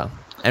director.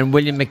 And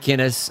William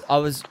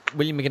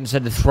McInnes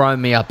had to throw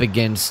me up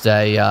against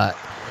a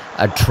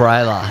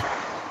trailer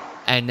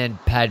and then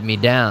pad me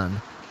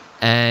down.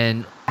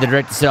 And the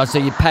director said, so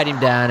you pad him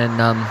down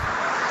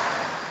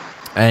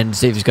and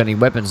see if he's got any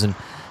weapons. And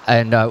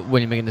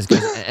William McInnes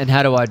goes, and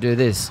how do I do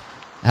this?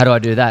 How do I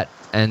do that?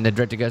 And the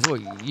director goes, well,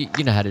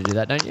 you know how to do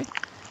that, don't you?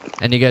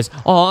 And he goes,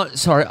 oh,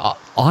 sorry,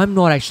 I'm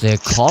not actually a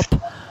cop.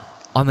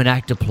 I'm an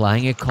actor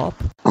playing a cop.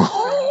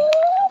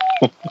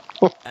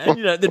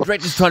 And, the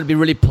director's trying to be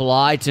really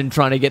polite and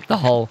trying to get the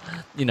whole,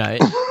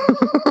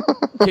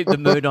 keep the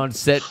mood on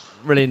set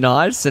really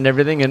nice and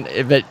everything.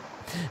 But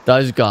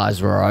those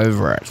guys were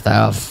over it. They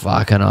were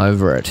fucking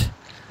over it.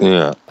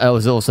 Yeah. I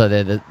was also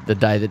there the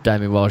day that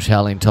Damien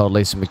Walsh-Howling told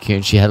Lisa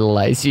McCune she had a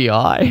lazy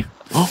eye.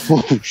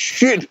 Oh,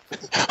 shit.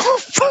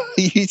 Are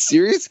you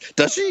serious?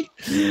 Does she?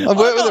 I've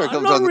worked with her a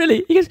couple times.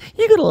 Really. He goes,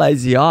 you got a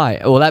lazy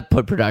eye. Well, that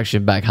put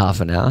production back half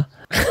an hour.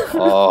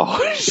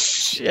 Oh,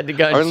 shit. She had to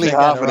go and Only check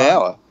out half an her eye.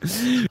 hour.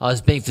 I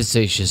was being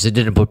facetious. It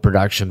didn't put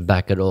production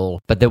back at all.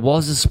 But there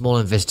was a small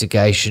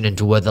investigation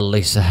into whether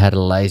Lisa had a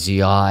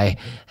lazy eye,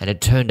 and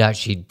it turned out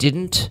she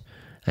didn't,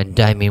 and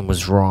Damien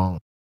was wrong.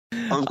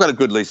 I've got a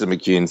good Lisa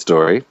McCune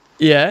story.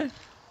 Yeah?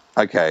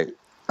 Okay.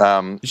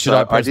 Should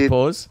I press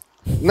pause?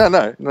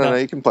 No,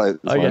 you can play it.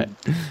 Okay.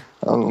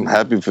 I'm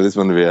happy for this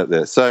one to be out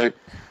there. So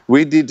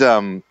we did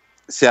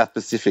South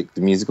Pacific,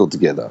 the musical,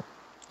 together.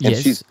 And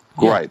Yes. she's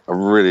great. I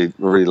really,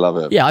 really love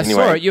her. Yeah, I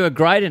Anyway, saw it. You were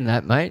great in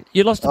that, mate.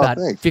 You lost about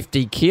thanks.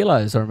 50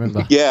 kilos, I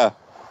remember. Yeah,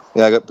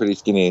 I got pretty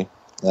skinny.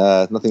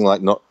 Nothing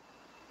like not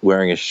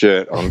wearing a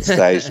shirt on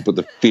stage to put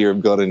the fear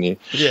of God in you.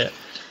 Yeah.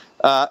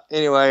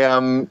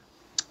 Anyway,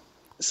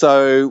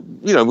 so,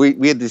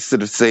 we had this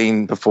sort of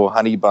scene before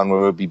Honey Bun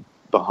where we'd be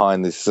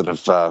behind this sort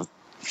of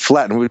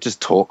flat and we would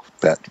just talk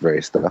about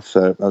various stuff.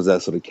 So I was there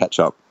sort of catch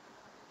up.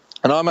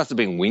 And I must have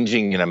been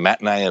whinging in a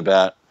matinee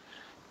about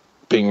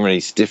being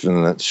really stiff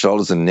in the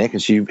shoulders and neck.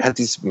 And she had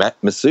this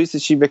masseuse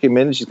that she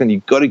recommended. She's going,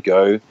 you've got to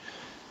go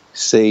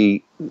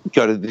to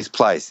this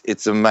place.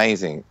 It's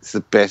amazing. It's the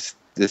best.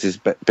 This is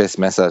best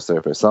massage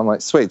therapist. So I'm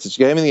like, sweet. So she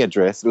gave me the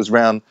address. It was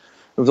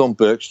on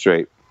Burke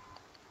Street.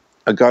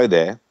 I go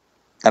there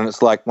and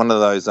it's like one of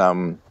those,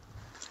 kind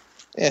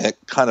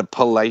of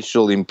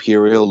palatial,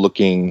 imperial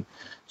looking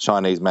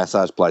Chinese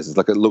massage places.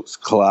 Like it looks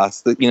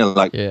class,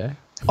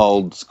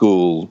 old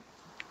school,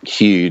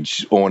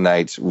 huge,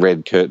 ornate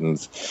red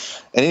curtains.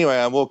 And anyway,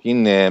 I walk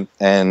in there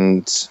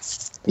and,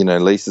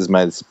 Lisa's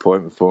made this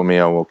appointment for me.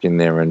 I walk in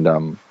there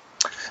and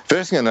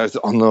first thing I notice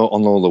on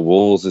all the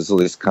walls is all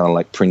this kind of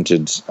like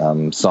printed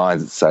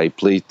signs that say,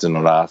 please do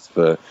not ask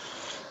for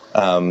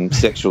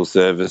sexual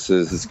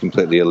services. It's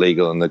completely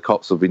illegal and the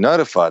cops will be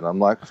notified. And I'm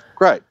like,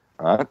 great,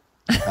 all right.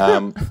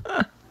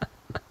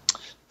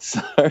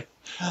 So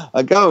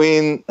I go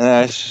in and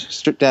I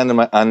strip down to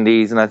my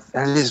undies and I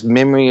had this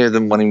memory of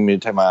them wanting me to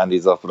take my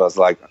undies off, but I was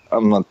like,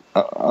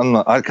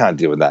 I can't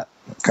deal with that.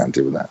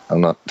 I'm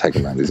not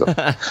taking my undies off.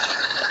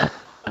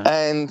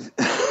 And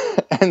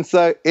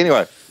so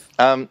anyway,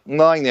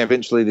 lying there,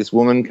 eventually this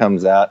woman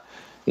comes out.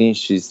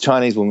 She's a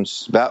Chinese woman.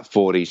 She's about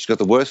 40. She's got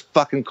the worst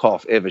fucking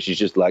cough ever. She's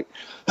just like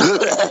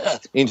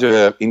into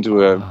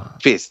her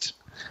fist.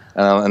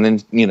 And then,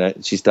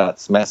 she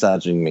starts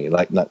massaging me,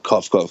 like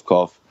cough, cough,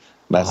 cough.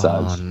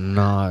 Massage. Oh,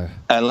 no.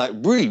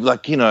 And really,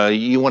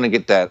 you want to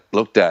get that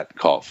looked at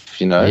cough,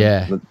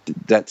 Yeah.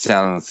 That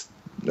sounds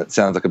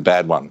like a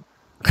bad one.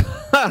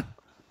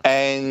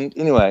 And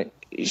anyway,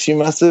 she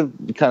must have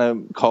kind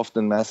of coughed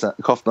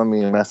on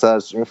me and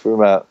massaged me for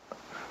about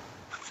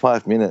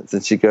 5 minutes.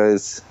 And she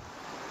goes,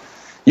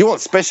 you want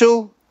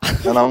special?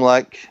 And I'm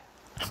like,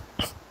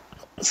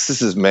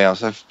 this is me. I'm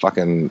so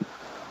fucking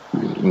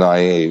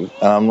naive.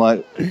 And I'm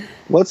like,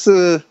 what's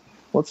the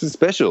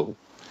special?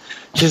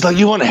 She's like,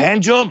 you want a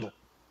hand job?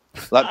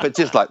 But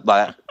just like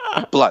blood.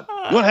 You want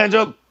a hand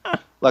job?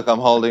 Like I'm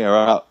holding her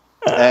up.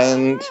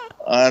 And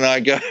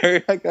I go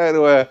to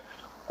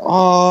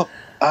her,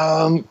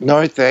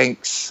 no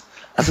thanks.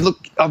 I said,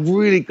 look, I've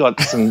really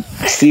got some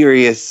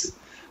serious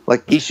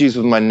issues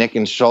with my neck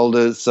and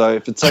shoulders. So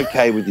if it's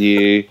okay with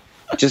you,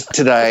 just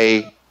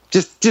today,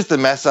 just the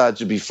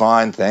massage would be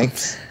fine,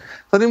 thanks.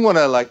 I didn't want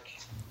to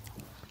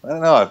I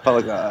don't know. I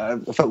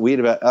felt weird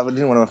about. I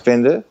didn't want to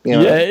offend her.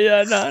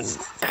 Yeah, no.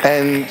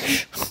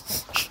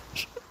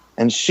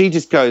 And she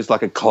just goes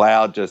like a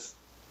cloud just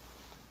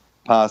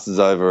passes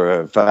over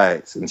her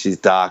face, and she's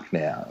dark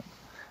now.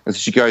 And so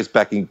she goes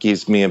back and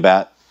gives me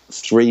about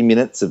 3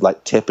 minutes of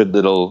tepid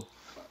little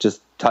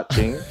just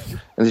touching, and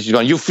then she's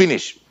going, "You'll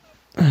finish,"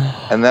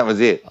 and that was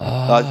it.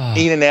 I was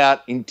in and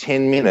out in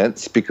 10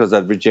 minutes because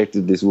I'd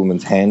rejected this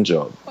woman's hand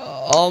job.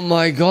 Oh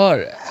my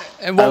God!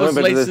 And what I was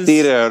went back Lisa's... to the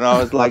theatre, and I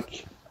was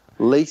like,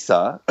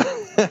 Lisa,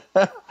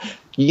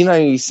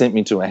 you sent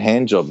me to a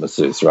hand job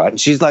masseuse, right? And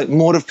she's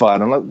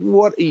mortified. I'm like,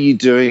 what are you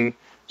doing?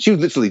 She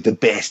was literally the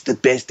best,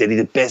 Eddie,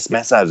 the best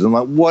massage. I'm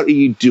like, what are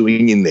you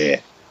doing in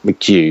there,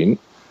 McCune?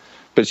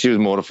 But she was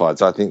mortified,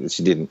 so I think that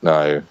she didn't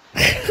know.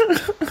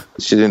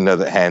 She didn't know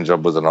that hand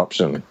job was an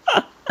option.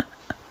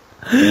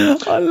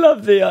 I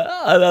love it.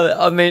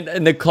 I mean,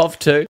 and the cough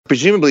too.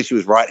 Presumably she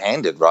was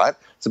right-handed, right?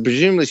 So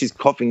presumably she's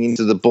coughing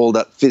into the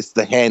balled-up fist,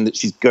 the hand that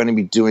she's going to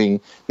be doing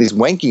this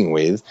wanking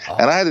with. Oh.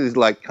 And I had this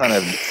kind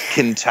of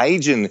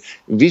contagion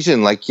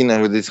vision,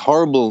 this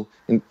horrible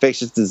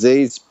infectious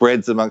disease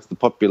spreads amongst the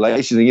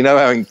population. You know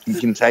how in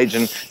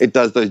Contagion it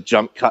does those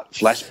jump cut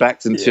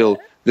flashbacks until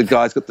the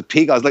guy's got the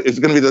pig. I was like, it's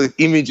going to be those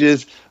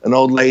images, an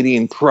old lady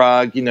in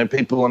Prague,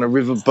 people on a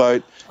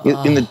riverboat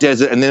in the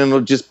desert, and then it'll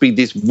just be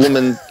this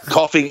woman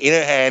coughing in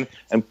her hand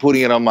and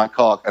putting it on my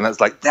cock. And it's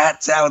like,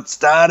 that's how it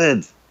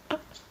started.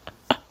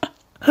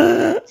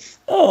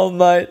 Oh,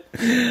 mate.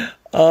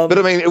 But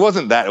I mean, it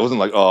wasn't that. It wasn't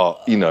like,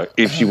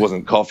 if she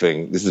wasn't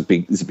coughing, this would be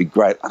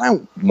great. I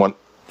don't want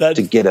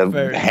to get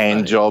a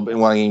hand job and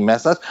wanting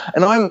massage.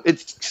 And it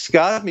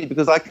scarred me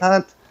because I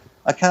can't.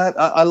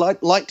 I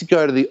like to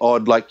go to the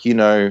odd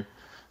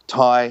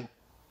Thai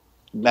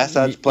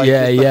massage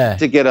place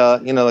to get a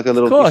a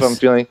little if I'm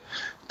feeling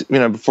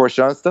before a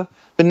show and stuff.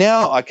 But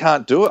now I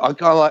can't do it. I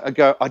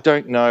go, I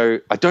don't know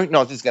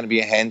if this is going to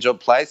be a hand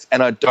job place,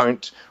 and I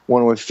don't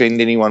want to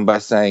offend anyone by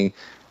saying,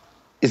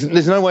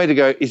 there's no way to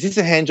go, is this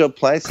a hand job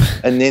place?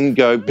 And then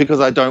go, because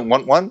I don't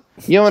want one.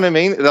 You know what I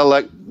mean?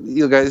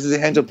 You'll go, this is a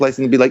hand job place,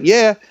 and you'll be like,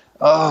 yeah.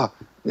 Oh,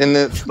 and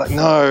it's like,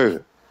 no.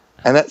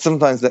 And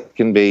sometimes that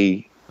can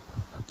be,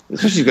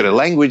 especially if you've got a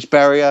language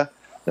barrier.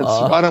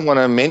 I don't want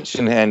to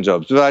mention hand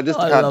jobs, but I just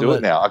can't do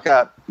it now.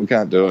 We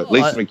can't do it.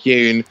 Lisa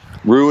McCune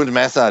ruined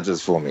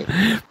massages for me.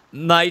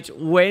 Mate,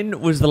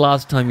 when was the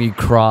last time you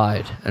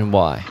cried and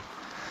why?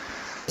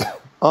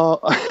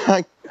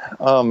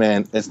 Oh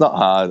man, it's not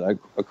hard.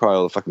 I cry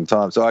all the fucking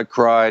time. So I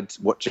cried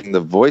watching The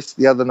Voice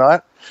the other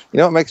night. You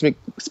know what makes me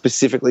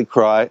specifically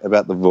cry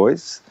about The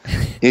Voice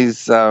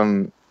is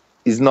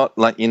not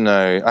like,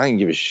 I don't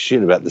give a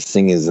shit about the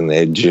singers and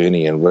their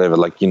journey and whatever.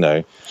 Like,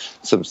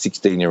 some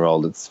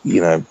 16-year-old that's,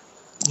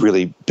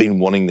 really been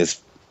wanting this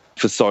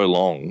for so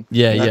long.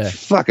 Yeah.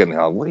 Fucking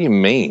hell, what do you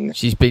mean?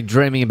 She's been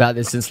dreaming about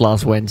this since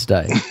last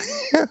Wednesday.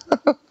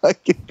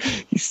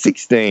 He's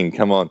 16,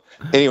 come on.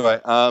 Anyway,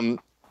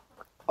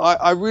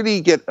 I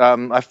really get,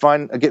 I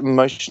get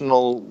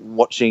emotional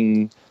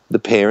watching the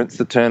parents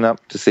that turn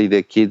up to see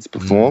their kids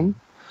perform.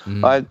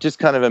 I just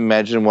kind of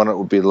imagine what it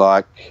would be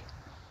like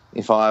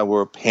if I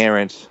were a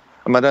parent.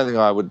 I don't think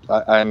I would.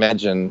 I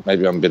imagine,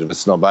 maybe I'm a bit of a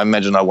snob, I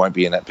imagine I won't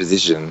be in that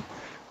position.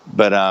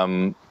 But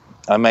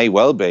I may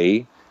well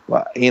be,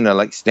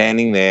 like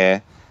standing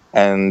there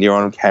and you're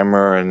on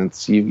camera and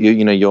it's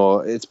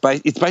it's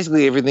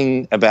basically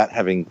everything about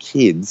having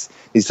kids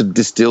is sort of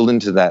distilled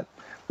into that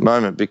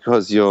moment,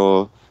 because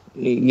you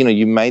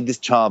made this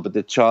child, but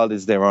the child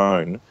is their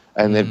own,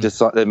 and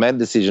they've made a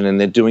decision, and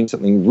they're doing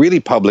something really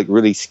public,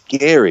 really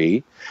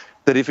scary,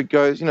 that if it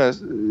goes,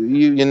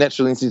 your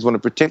natural instincts want to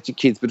protect your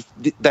kids, but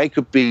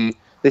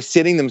they're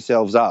setting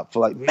themselves up for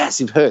like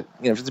massive hurt.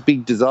 If it's a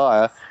big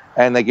desire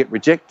and they get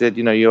rejected,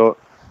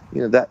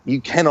 that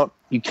you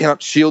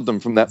cannot shield them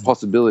from that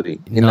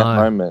possibility in that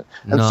moment.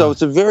 And so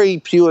it's a very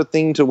pure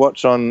thing to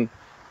watch on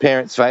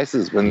parents'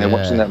 faces when they're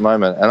watching that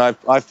moment. And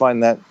I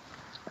find that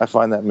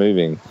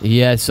moving.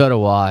 Yeah, so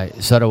do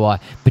I.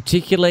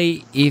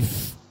 Particularly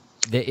if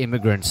they're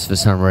immigrants for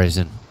some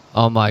reason.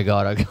 Oh my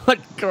God, I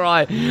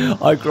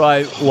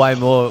cry way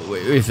more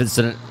if it's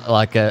an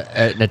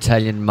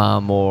Italian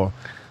mum or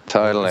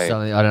totally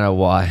something. I don't know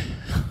why.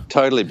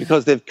 Totally,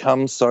 because they've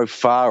come so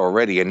far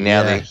already, and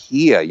now they're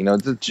here.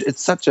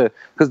 It's such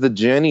because the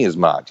journey is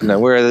marked.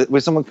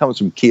 Where someone comes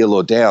from Kiel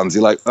or Downs,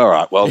 you're like, all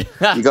right, well,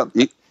 you got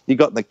in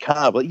the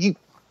car, but you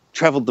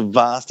travelled the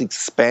vast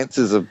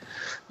expanses of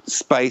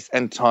space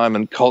and time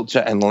and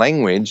culture and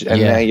language,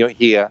 and now you're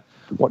here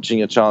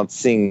watching a child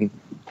sing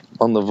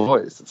on The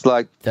Voice. It's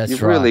like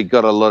you've really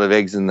got a lot of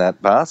eggs in that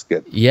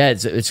basket. Yeah,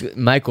 it's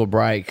make or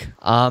break.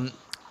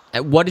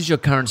 What is your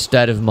current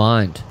state of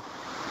mind?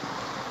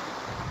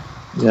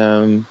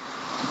 It's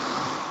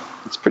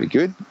pretty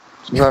good.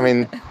 I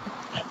mean,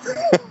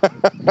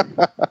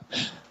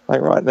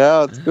 like right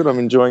now, it's good. I'm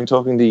enjoying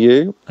talking to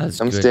you.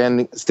 I'm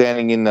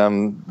standing in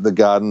the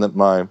garden that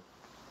my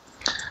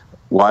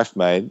wife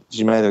made.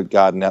 She made a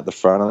garden out the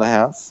front of the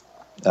house.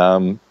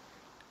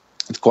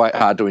 It's quite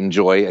hard to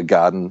enjoy a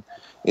garden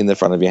in the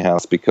front of your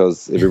house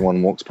because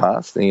everyone walks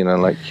past, and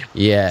so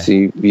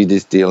you're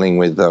just dealing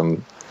with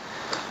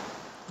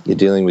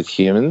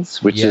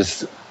humans, which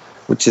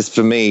is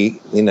for me,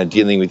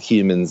 dealing with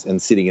humans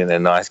and sitting in a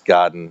nice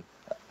garden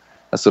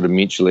are sort of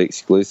mutually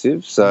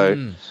exclusive.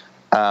 So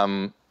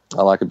I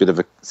like a bit of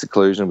a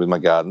seclusion with my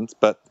gardens,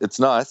 but it's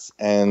nice,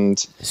 and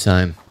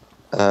same.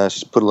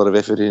 She's put a lot of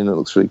effort in. It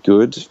looks really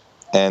good,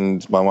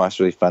 and my wife's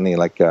really funny.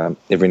 Like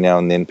every now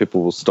and then,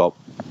 people will stop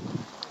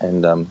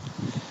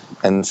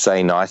and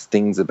say nice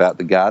things about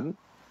the garden.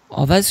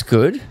 Oh, that's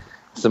good.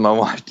 So my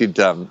wife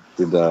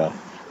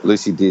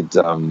Lucy did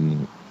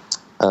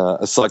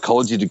a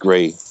psychology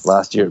degree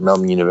last year at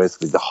Melbourne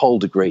University. The whole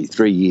degree,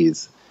 3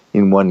 years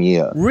in 1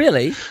 year.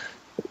 Really?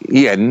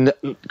 Yeah,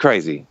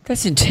 crazy.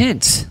 That's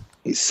intense.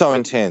 It's so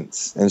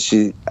intense, and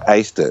she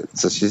aced it.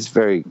 So she's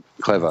very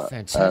clever,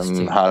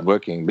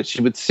 hardworking. But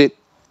she would sit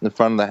in the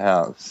front of the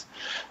house,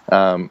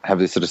 have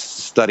this sort of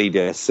study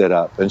desk set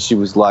up, and she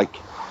was like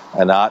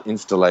an art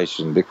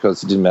installation,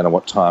 because it didn't matter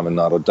what time of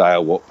night or day I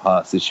walked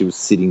past, so she was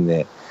sitting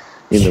there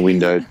in the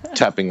window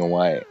tapping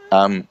away.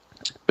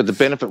 But the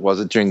benefit was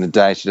that during the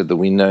day she'd have the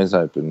windows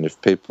open. If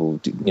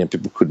people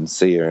couldn't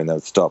see her, and they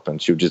would stop,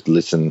 and she would just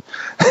listen,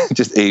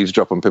 just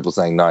eavesdrop on people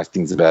saying nice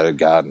things about her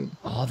garden.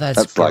 Oh,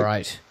 that's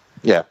great.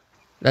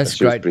 That's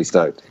she great. Was pretty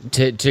stoked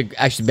to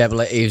actually be able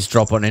to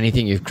eavesdrop on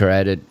anything you've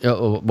created,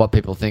 or what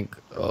people think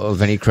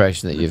of any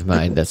creation that you've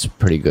made. That's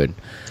pretty good.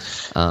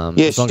 She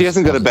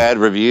hasn't got a bad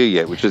review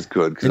yet, which is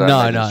good.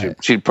 No.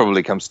 She'd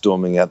probably come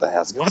storming out the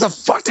house and go, what the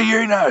fuck do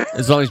you know?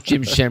 As long as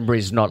Jim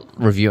Shembry's not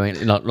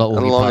reviewing, not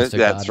walking past the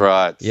garden. That's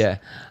right. Yeah.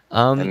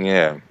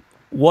 Cameron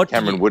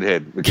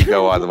Woodhead. We could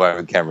go either way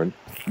with Cameron.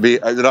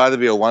 It'd either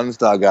be a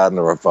 1-star garden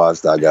or a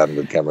 5-star garden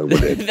with Cameron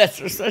Woodhead.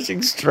 That's such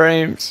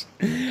extremes.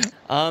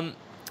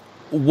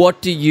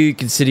 What do you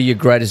consider your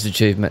greatest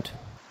achievement?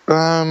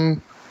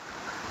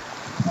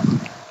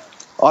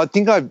 I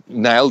think I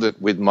nailed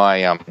it with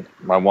my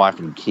my wife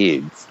and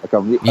kids. Like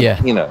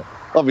you know,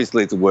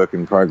 obviously it's a work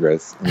in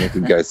progress and it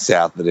could go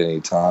south at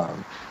any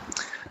time.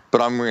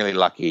 But I'm really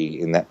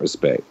lucky in that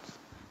respect.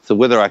 So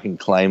whether I can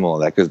claim all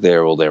that, because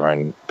they're all their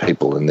own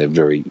people and they're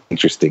very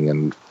interesting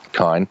and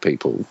kind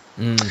people,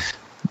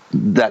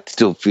 that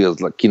still feels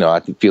like, you know,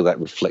 I feel that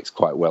reflects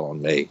quite well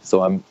on me.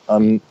 So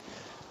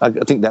I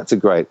think that's a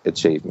great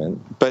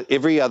achievement. But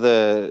every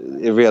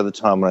other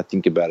time when I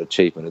think about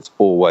achievement, it's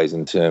always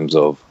in terms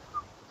of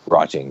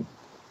writing.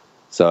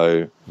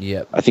 So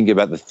I think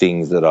about the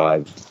things that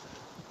I've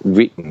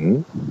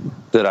written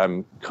that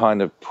I'm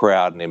kind of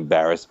proud and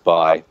embarrassed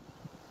by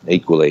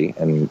equally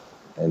and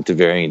to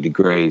varying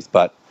degrees.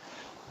 But,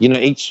 you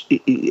know,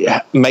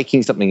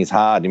 making something is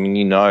hard. I mean,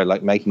 you know,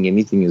 like making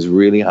anything is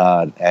really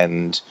hard.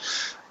 And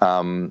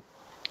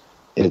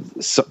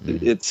it's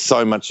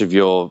so much of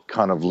your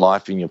kind of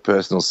life and your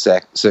personal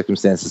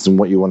circumstances and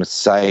what you want to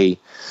say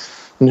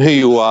and who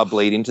you are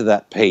bleed into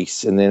that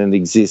piece, and then it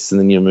exists,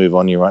 and then you move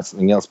on, you write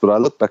something else. But I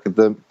look back at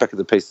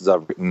the pieces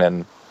I've written,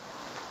 and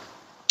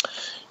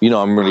you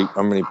know, I'm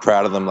really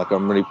proud of them. Like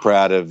I'm really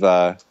proud of,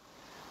 and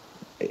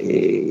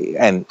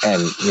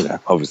you know,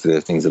 obviously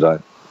there's things that I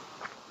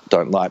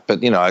don't like,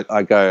 but you know,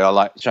 I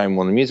like Shane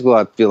Warne the musical.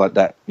 I feel like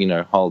that, you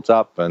know, holds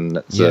up, and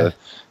it's an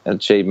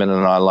achievement.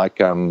 And I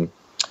like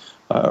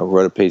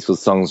wrote a piece called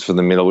Songs for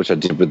the Middle, which I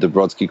did with the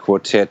Brodsky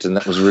Quartet, and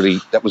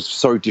that was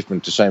so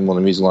different to Shane Warne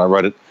the musical. I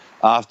wrote it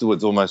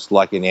afterwards almost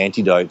like an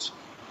antidote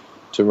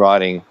to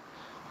writing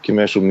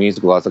commercial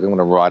musical. I was like, I'm going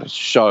to write a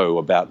show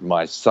about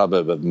my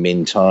suburb of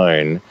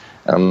Mentone,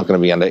 and I'm not going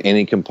to be under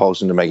any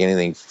compulsion to make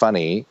anything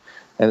funny,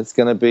 and it's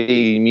going to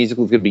be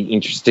musical, it's going to be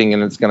interesting,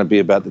 and it's going to be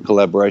about the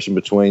collaboration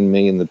between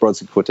me and the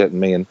Brodsky Quartet and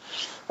me and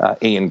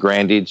Ian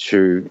Grandage,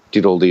 who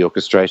did all the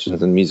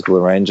orchestrations and musical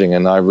arranging.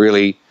 And I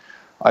really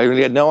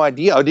had no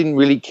idea. I didn't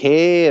really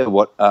care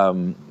what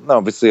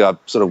obviously I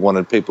sort of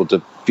wanted people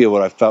to feel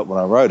what I felt when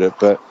I wrote it,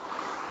 but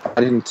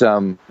I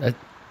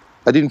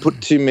didn't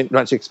put too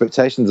much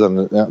expectations on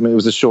it. I mean, it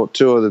was a short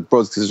tour. The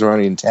Brodskys were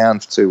only in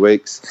town for 2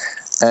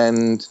 weeks,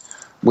 and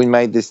we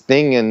made this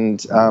thing.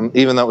 And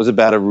even though it was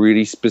about a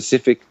really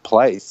specific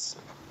place,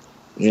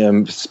 you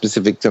know,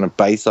 specific kind of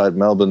Bayside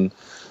Melbourne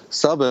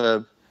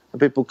suburb,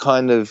 people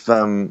kind of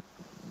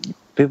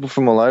people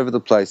from all over the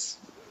place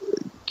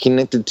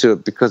connected to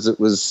it because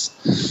it was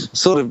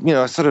sort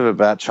of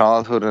about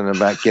childhood and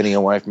about getting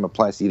away from a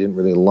place you didn't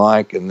really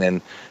like, and then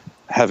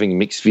having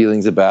mixed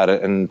feelings about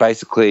it, and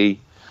basically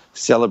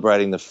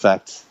celebrating the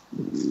fact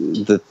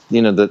that, you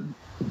know, that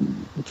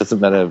it doesn't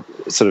matter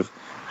sort of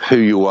who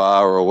you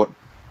are or what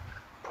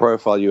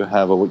profile you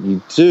have or what you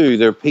do.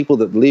 There are people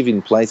that live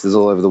in places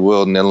all over the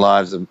world and their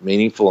lives are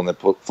meaningful, and they're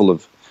full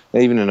of,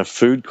 even in a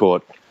food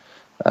court,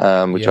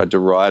 which I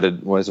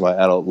derided most of my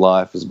adult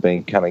life as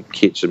being kind of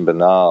kitsch and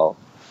banal.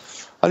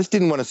 I just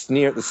didn't want to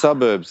sneer at the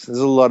suburbs. There's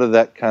a lot of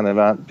that kind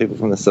of people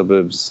from the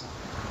suburbs,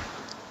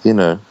 you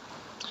know,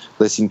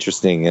 less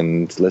interesting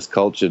and less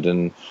cultured.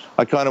 And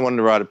I kind of wanted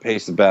to write a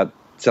piece about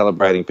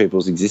celebrating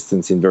people's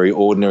existence in very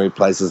ordinary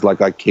places like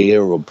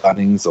IKEA or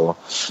Bunnings or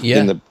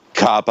in the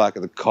car park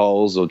at the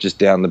Coles or just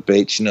down the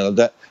beach, you know,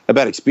 that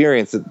about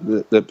experience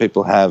that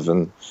people have,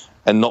 and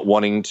not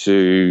wanting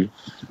to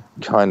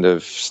kind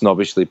of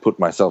snobbishly put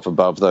myself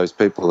above those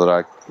people that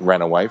I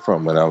ran away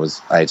from when I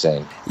was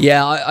 18.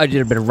 Yeah, I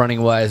did a bit of running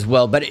away as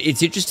well, but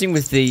it's interesting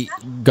with the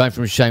going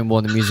from Shane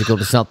Warne the musical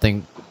to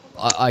something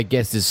I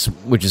guess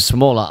which is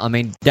smaller. I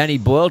mean, Danny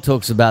Boyle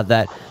talks about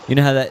that. You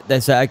know how they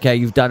say, okay,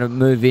 you've done a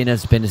movie and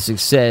it's been a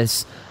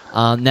success.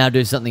 Now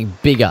do something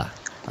bigger.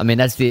 I mean,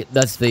 that's the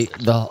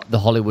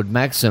Hollywood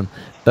maxim.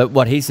 But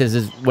what he says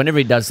is, whenever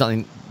he does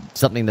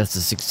something that's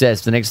a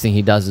success, the next thing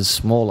he does is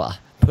smaller.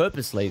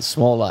 Purposely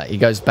smaller. He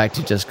goes back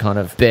to just kind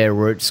of bare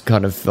roots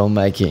kind of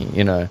filmmaking,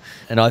 you know.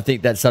 And I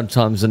think that's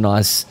sometimes a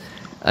nice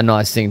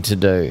thing to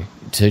do,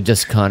 to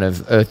just kind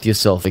of earth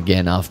yourself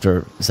again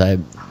after, say,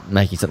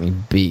 making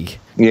something big.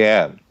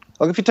 Yeah.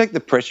 Like if you take the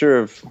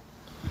pressure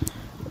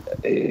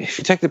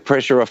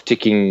off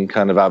ticking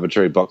kind of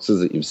arbitrary boxes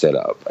that you've set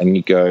up, and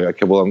you go,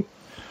 okay, well,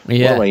 what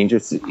am I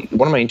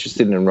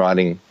interested in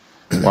writing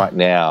right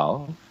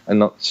now, and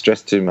not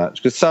stress too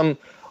much? Because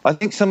I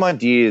think some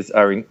ideas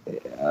are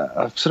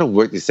I've sort of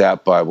worked this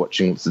out by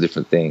watching lots of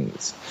different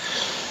things.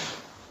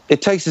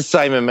 It takes the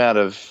same amount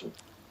of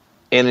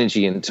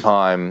energy and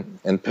time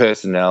and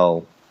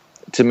personnel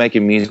to make a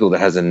musical that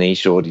has a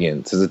niche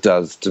audience as it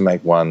does to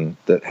make one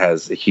that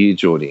has a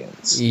huge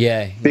audience.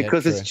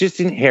 Because it's just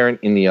inherent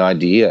in the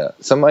idea.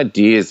 Some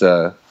ideas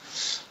are,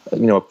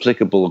 you know,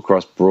 applicable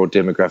across broad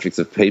demographics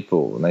of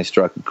people, and they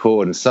strike a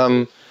chord, and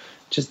some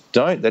just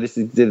don't. They're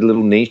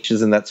little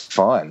niches, and that's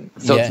fine.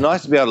 So it's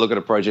nice to be able to look at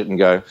a project and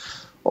go,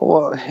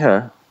 well, you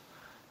know,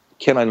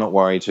 can I not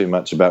worry too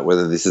much about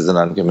whether this is an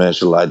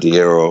uncommercial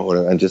idea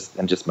and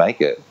just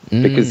make it?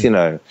 Because, you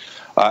know,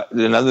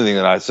 another thing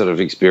that I sort of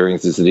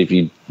experienced is that if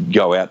you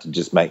go out to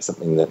just make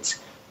something that's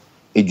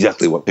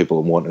exactly what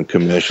people want and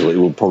commercial, it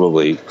will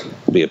probably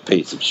be a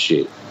piece of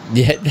shit.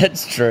 Yeah,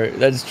 that's true.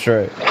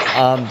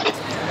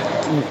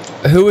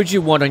 Who would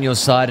you want on your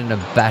side in a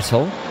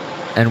battle,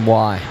 and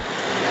why?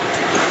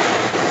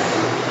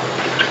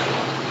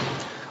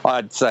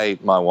 I'd say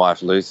my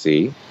wife,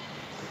 Lucy.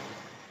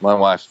 My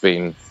wife's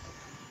been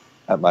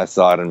at my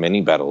side in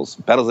many battles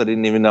I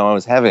didn't even know I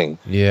was having.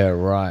 Yeah,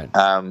 right.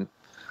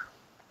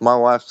 My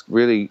wife's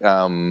really,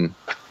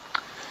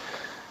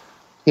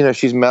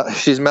 she's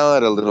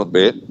mellowed a little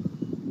bit,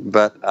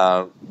 but here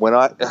I'm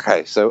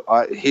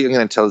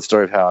going to tell the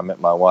story of how I met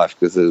my wife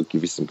because it'll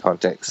give you some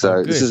context.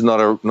 So this is not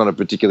a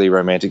particularly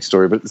romantic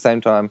story, but at the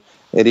same time,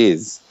 it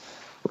is.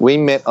 We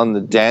met on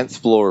the dance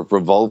floor of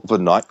Revolver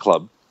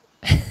nightclub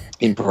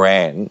in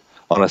Paran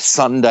on a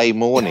Sunday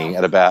morning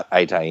at about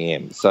 8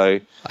 a.m. So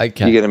you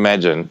can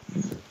imagine,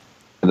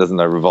 it doesn't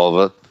know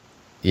Revolver.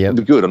 Yeah, it'd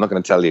be good. I'm not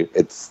going to tell you.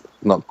 It's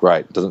not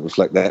great. It doesn't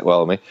reflect that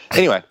well on me.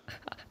 Anyway,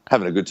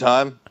 having a good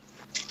time.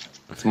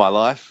 It's my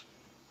life.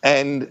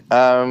 And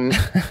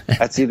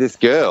I see this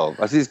girl.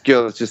 That's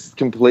just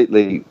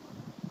completely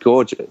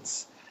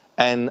gorgeous.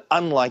 And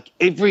unlike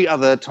every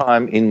other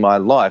time in my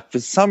life, for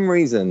some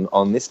reason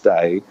on this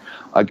day,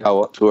 I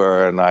go up to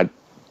her and I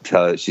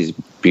tell her she's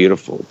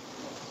beautiful.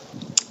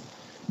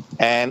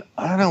 And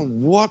I don't know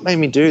what made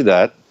me do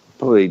that.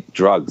 Probably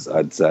drugs,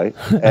 I'd say.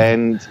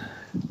 And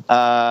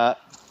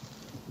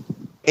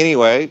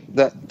anyway,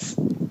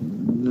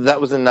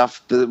 that was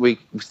enough that we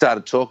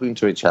started talking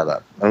to each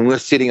other. And we were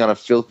sitting on a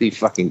filthy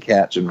fucking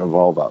couch in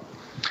Revolver,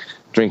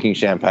 drinking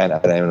champagne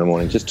at 8 a.m. in the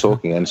morning, just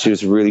talking. And she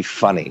was really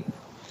funny.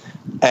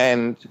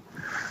 And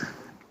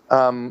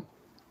at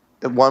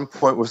one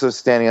point, we're sort of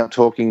standing up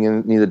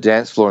talking near the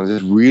dance floor, and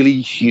there's this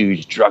really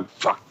huge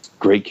drug-fucked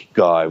Greek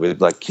guy with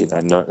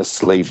a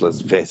sleeveless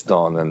vest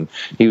on, and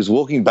he was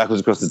walking backwards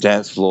across the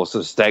dance floor,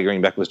 sort of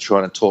staggering backwards,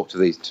 trying to talk to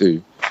these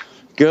two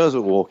girls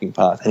that were walking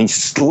past, and he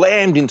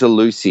slammed into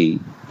Lucy.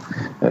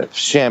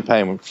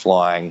 Champagne went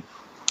flying.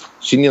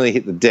 She nearly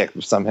hit the deck,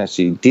 but somehow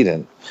she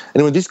didn't.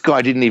 And when this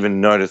guy didn't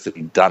even notice that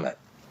he'd done it.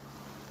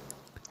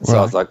 So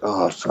I was like,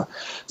 oh.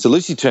 So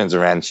Lucy turns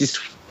around.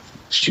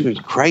 She was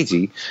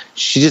crazy.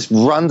 She just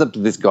runs up to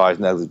this guy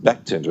and has his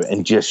back turned to it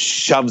and just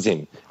shoves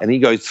him. And he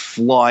goes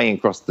flying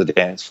across the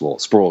dance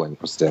floor, sprawling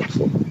across the dance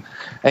floor. And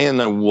I don't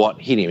know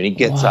what hit him. And he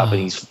gets up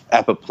and he's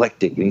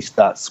apoplectic and he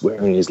starts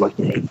swearing. And he's like,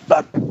 "You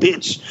fuck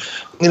bitch,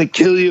 I'm going to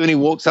kill you." And he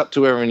walks up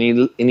to her and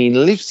he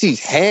lifts his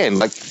hand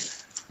like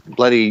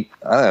bloody,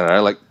 I don't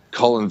know, like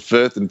Colin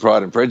Firth in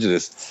Pride and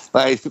Prejudice.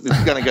 Like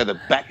he's going to go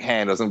the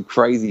backhand or some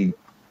crazy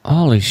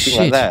holy thing shit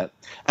like that.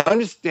 And I'm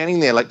just standing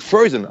there like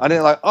frozen. I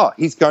didn't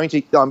he's going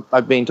to,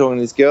 I've been talking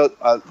to this girl.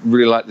 I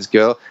really like this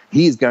girl.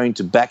 He is going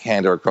to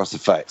backhand her across the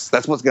face.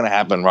 That's what's going to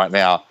happen right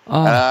now.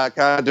 And I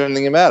can't do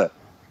anything about it.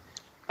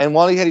 And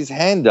while he had his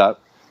hand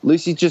up,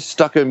 Lucy just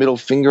stuck her middle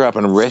finger up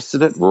and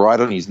rested it right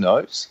on his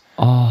nose.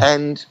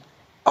 And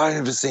I've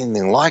never seen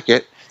anything like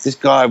it. This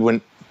guy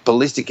went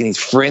ballistic and his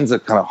friends are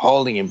kind of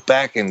holding him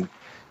back and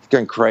he's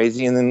going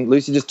crazy. And then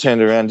Lucy just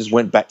turned around and just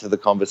went back to the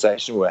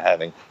conversation we were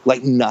having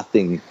like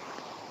nothing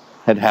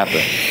had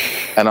happened.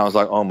 And I was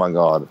like, oh my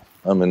God,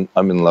 I'm in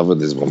love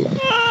with this woman.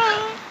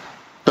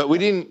 But we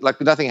didn't,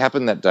 nothing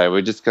happened that day.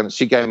 We just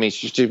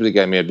she stupidly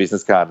gave me a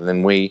business card, and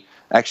then we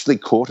actually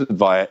courted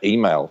via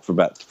email for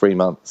about 3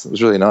 months. It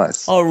was really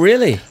nice. Oh,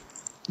 really?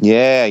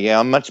 Yeah.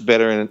 I'm much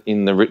better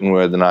in the written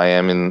word than I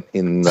am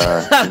in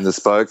the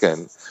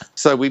spoken.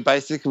 So we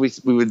basically,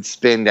 we would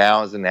spend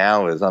hours and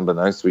hours,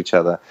 unbeknownst to each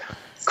other,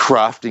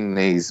 crafting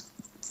these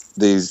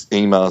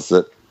emails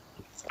that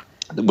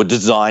were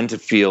designed to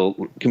feel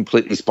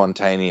completely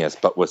spontaneous,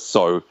 but were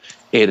so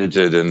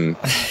edited and,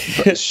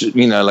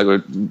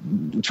 we're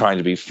trying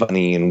to be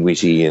funny and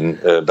witty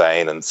and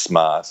urbane and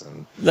smart.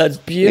 And that's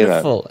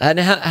beautiful. And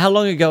how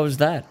long ago was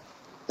that?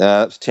 It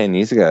was 10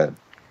 years ago.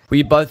 Were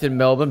you both in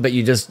Melbourne, but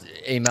you just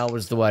email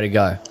was the way to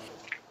go?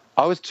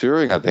 I was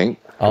touring, I think.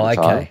 Oh,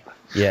 okay.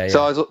 Yeah.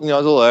 So I was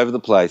all over the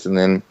place,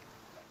 that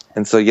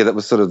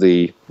was sort of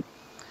the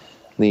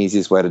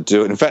easiest way to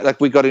do it. In fact,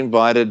 we got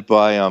invited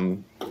by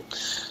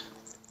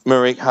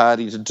Marique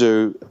Hardy to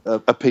do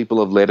a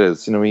people of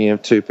letters. We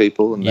have two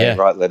people and they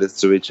write letters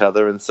to each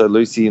other. And so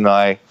Lucy and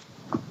I,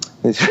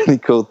 this really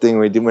cool thing,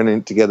 we went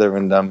in together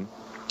and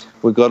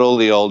we got all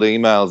the old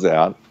emails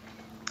out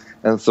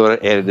and sort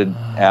of edited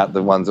out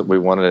the ones that we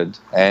wanted.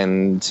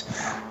 And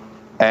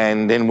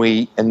then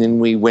we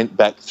went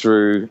back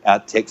through our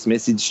text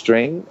message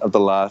stream of the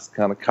last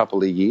kind of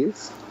couple of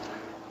years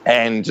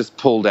and just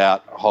pulled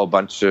out a whole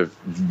bunch of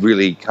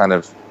really kind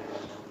of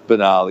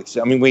banal.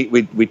 I mean,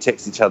 we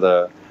text each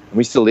other. And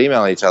we still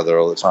email each other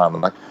all the time.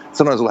 And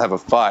sometimes we'll have a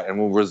fight and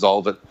we'll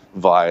resolve it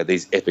via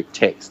these epic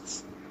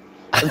texts.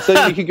 And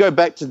so you could go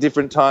back to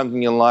different times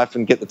in your life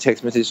and get the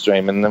text message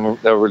stream, and then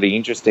they were really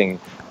interesting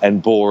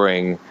and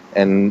boring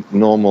and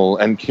normal,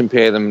 and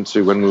compare them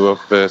to when we were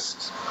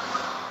first,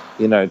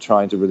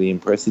 trying to really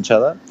impress each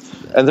other.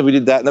 And then we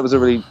did that, and that was a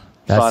really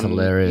fun,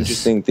 hilarious,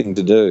 interesting thing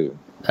to do.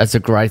 That's a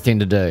great thing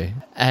to do.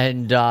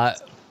 And,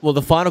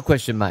 the final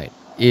question, mate,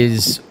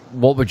 is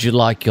what would you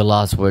like your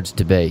last words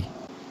to be?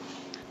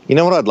 You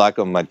know what I'd like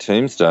on my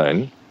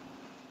tombstone?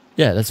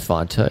 Yeah, that's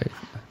fine too.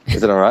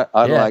 Is it all right?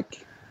 I'd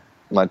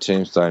my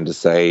tombstone to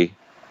say,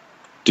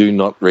 "Do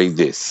not read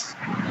this,"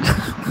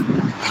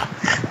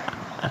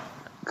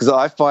 because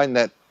I find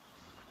that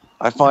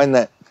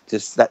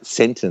just that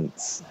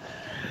sentence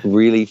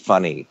really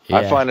funny. Yeah.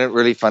 I find it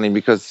really funny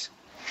because,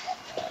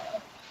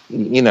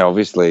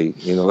 obviously,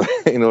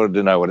 in order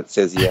to know what it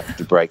says, you have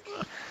to break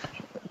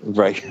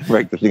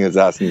the thing it's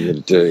asking you to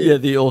do. Yeah,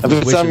 the author's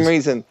And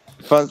wishes.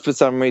 for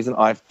some reason,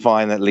 I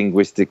find that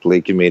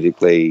linguistically,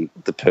 comedically,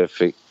 the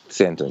perfect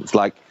sentence.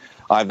 Like,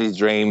 I have these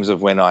dreams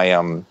of when I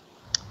when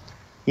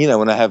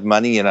I have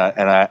money and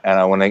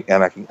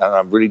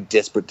I'm really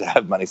desperate to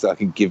have money so I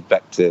can give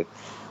back to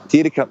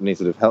theatre companies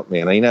that have helped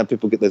me. And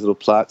people get those little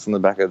plaques on the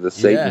back of the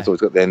seat, and it's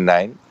always got their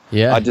name.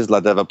 Yeah. I'd just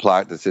love to have a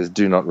plaque that says,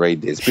 "Do not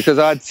read this," because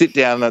I'd sit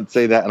down and I'd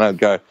see that and I'd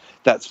go,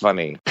 "That's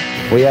funny."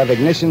 We have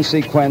ignition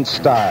sequence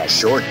start.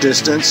 Short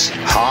distance,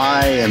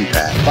 high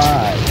impact.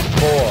 5,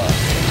 4,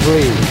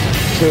 3,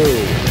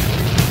 2.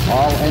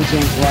 All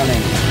engines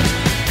running.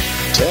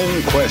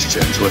 10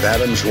 questions with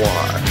Adam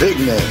Zwar. Big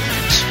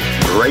names,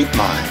 great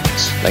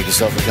minds. Make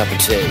yourself a cup of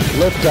tea.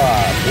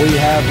 Liftoff. We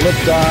have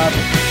liftoff.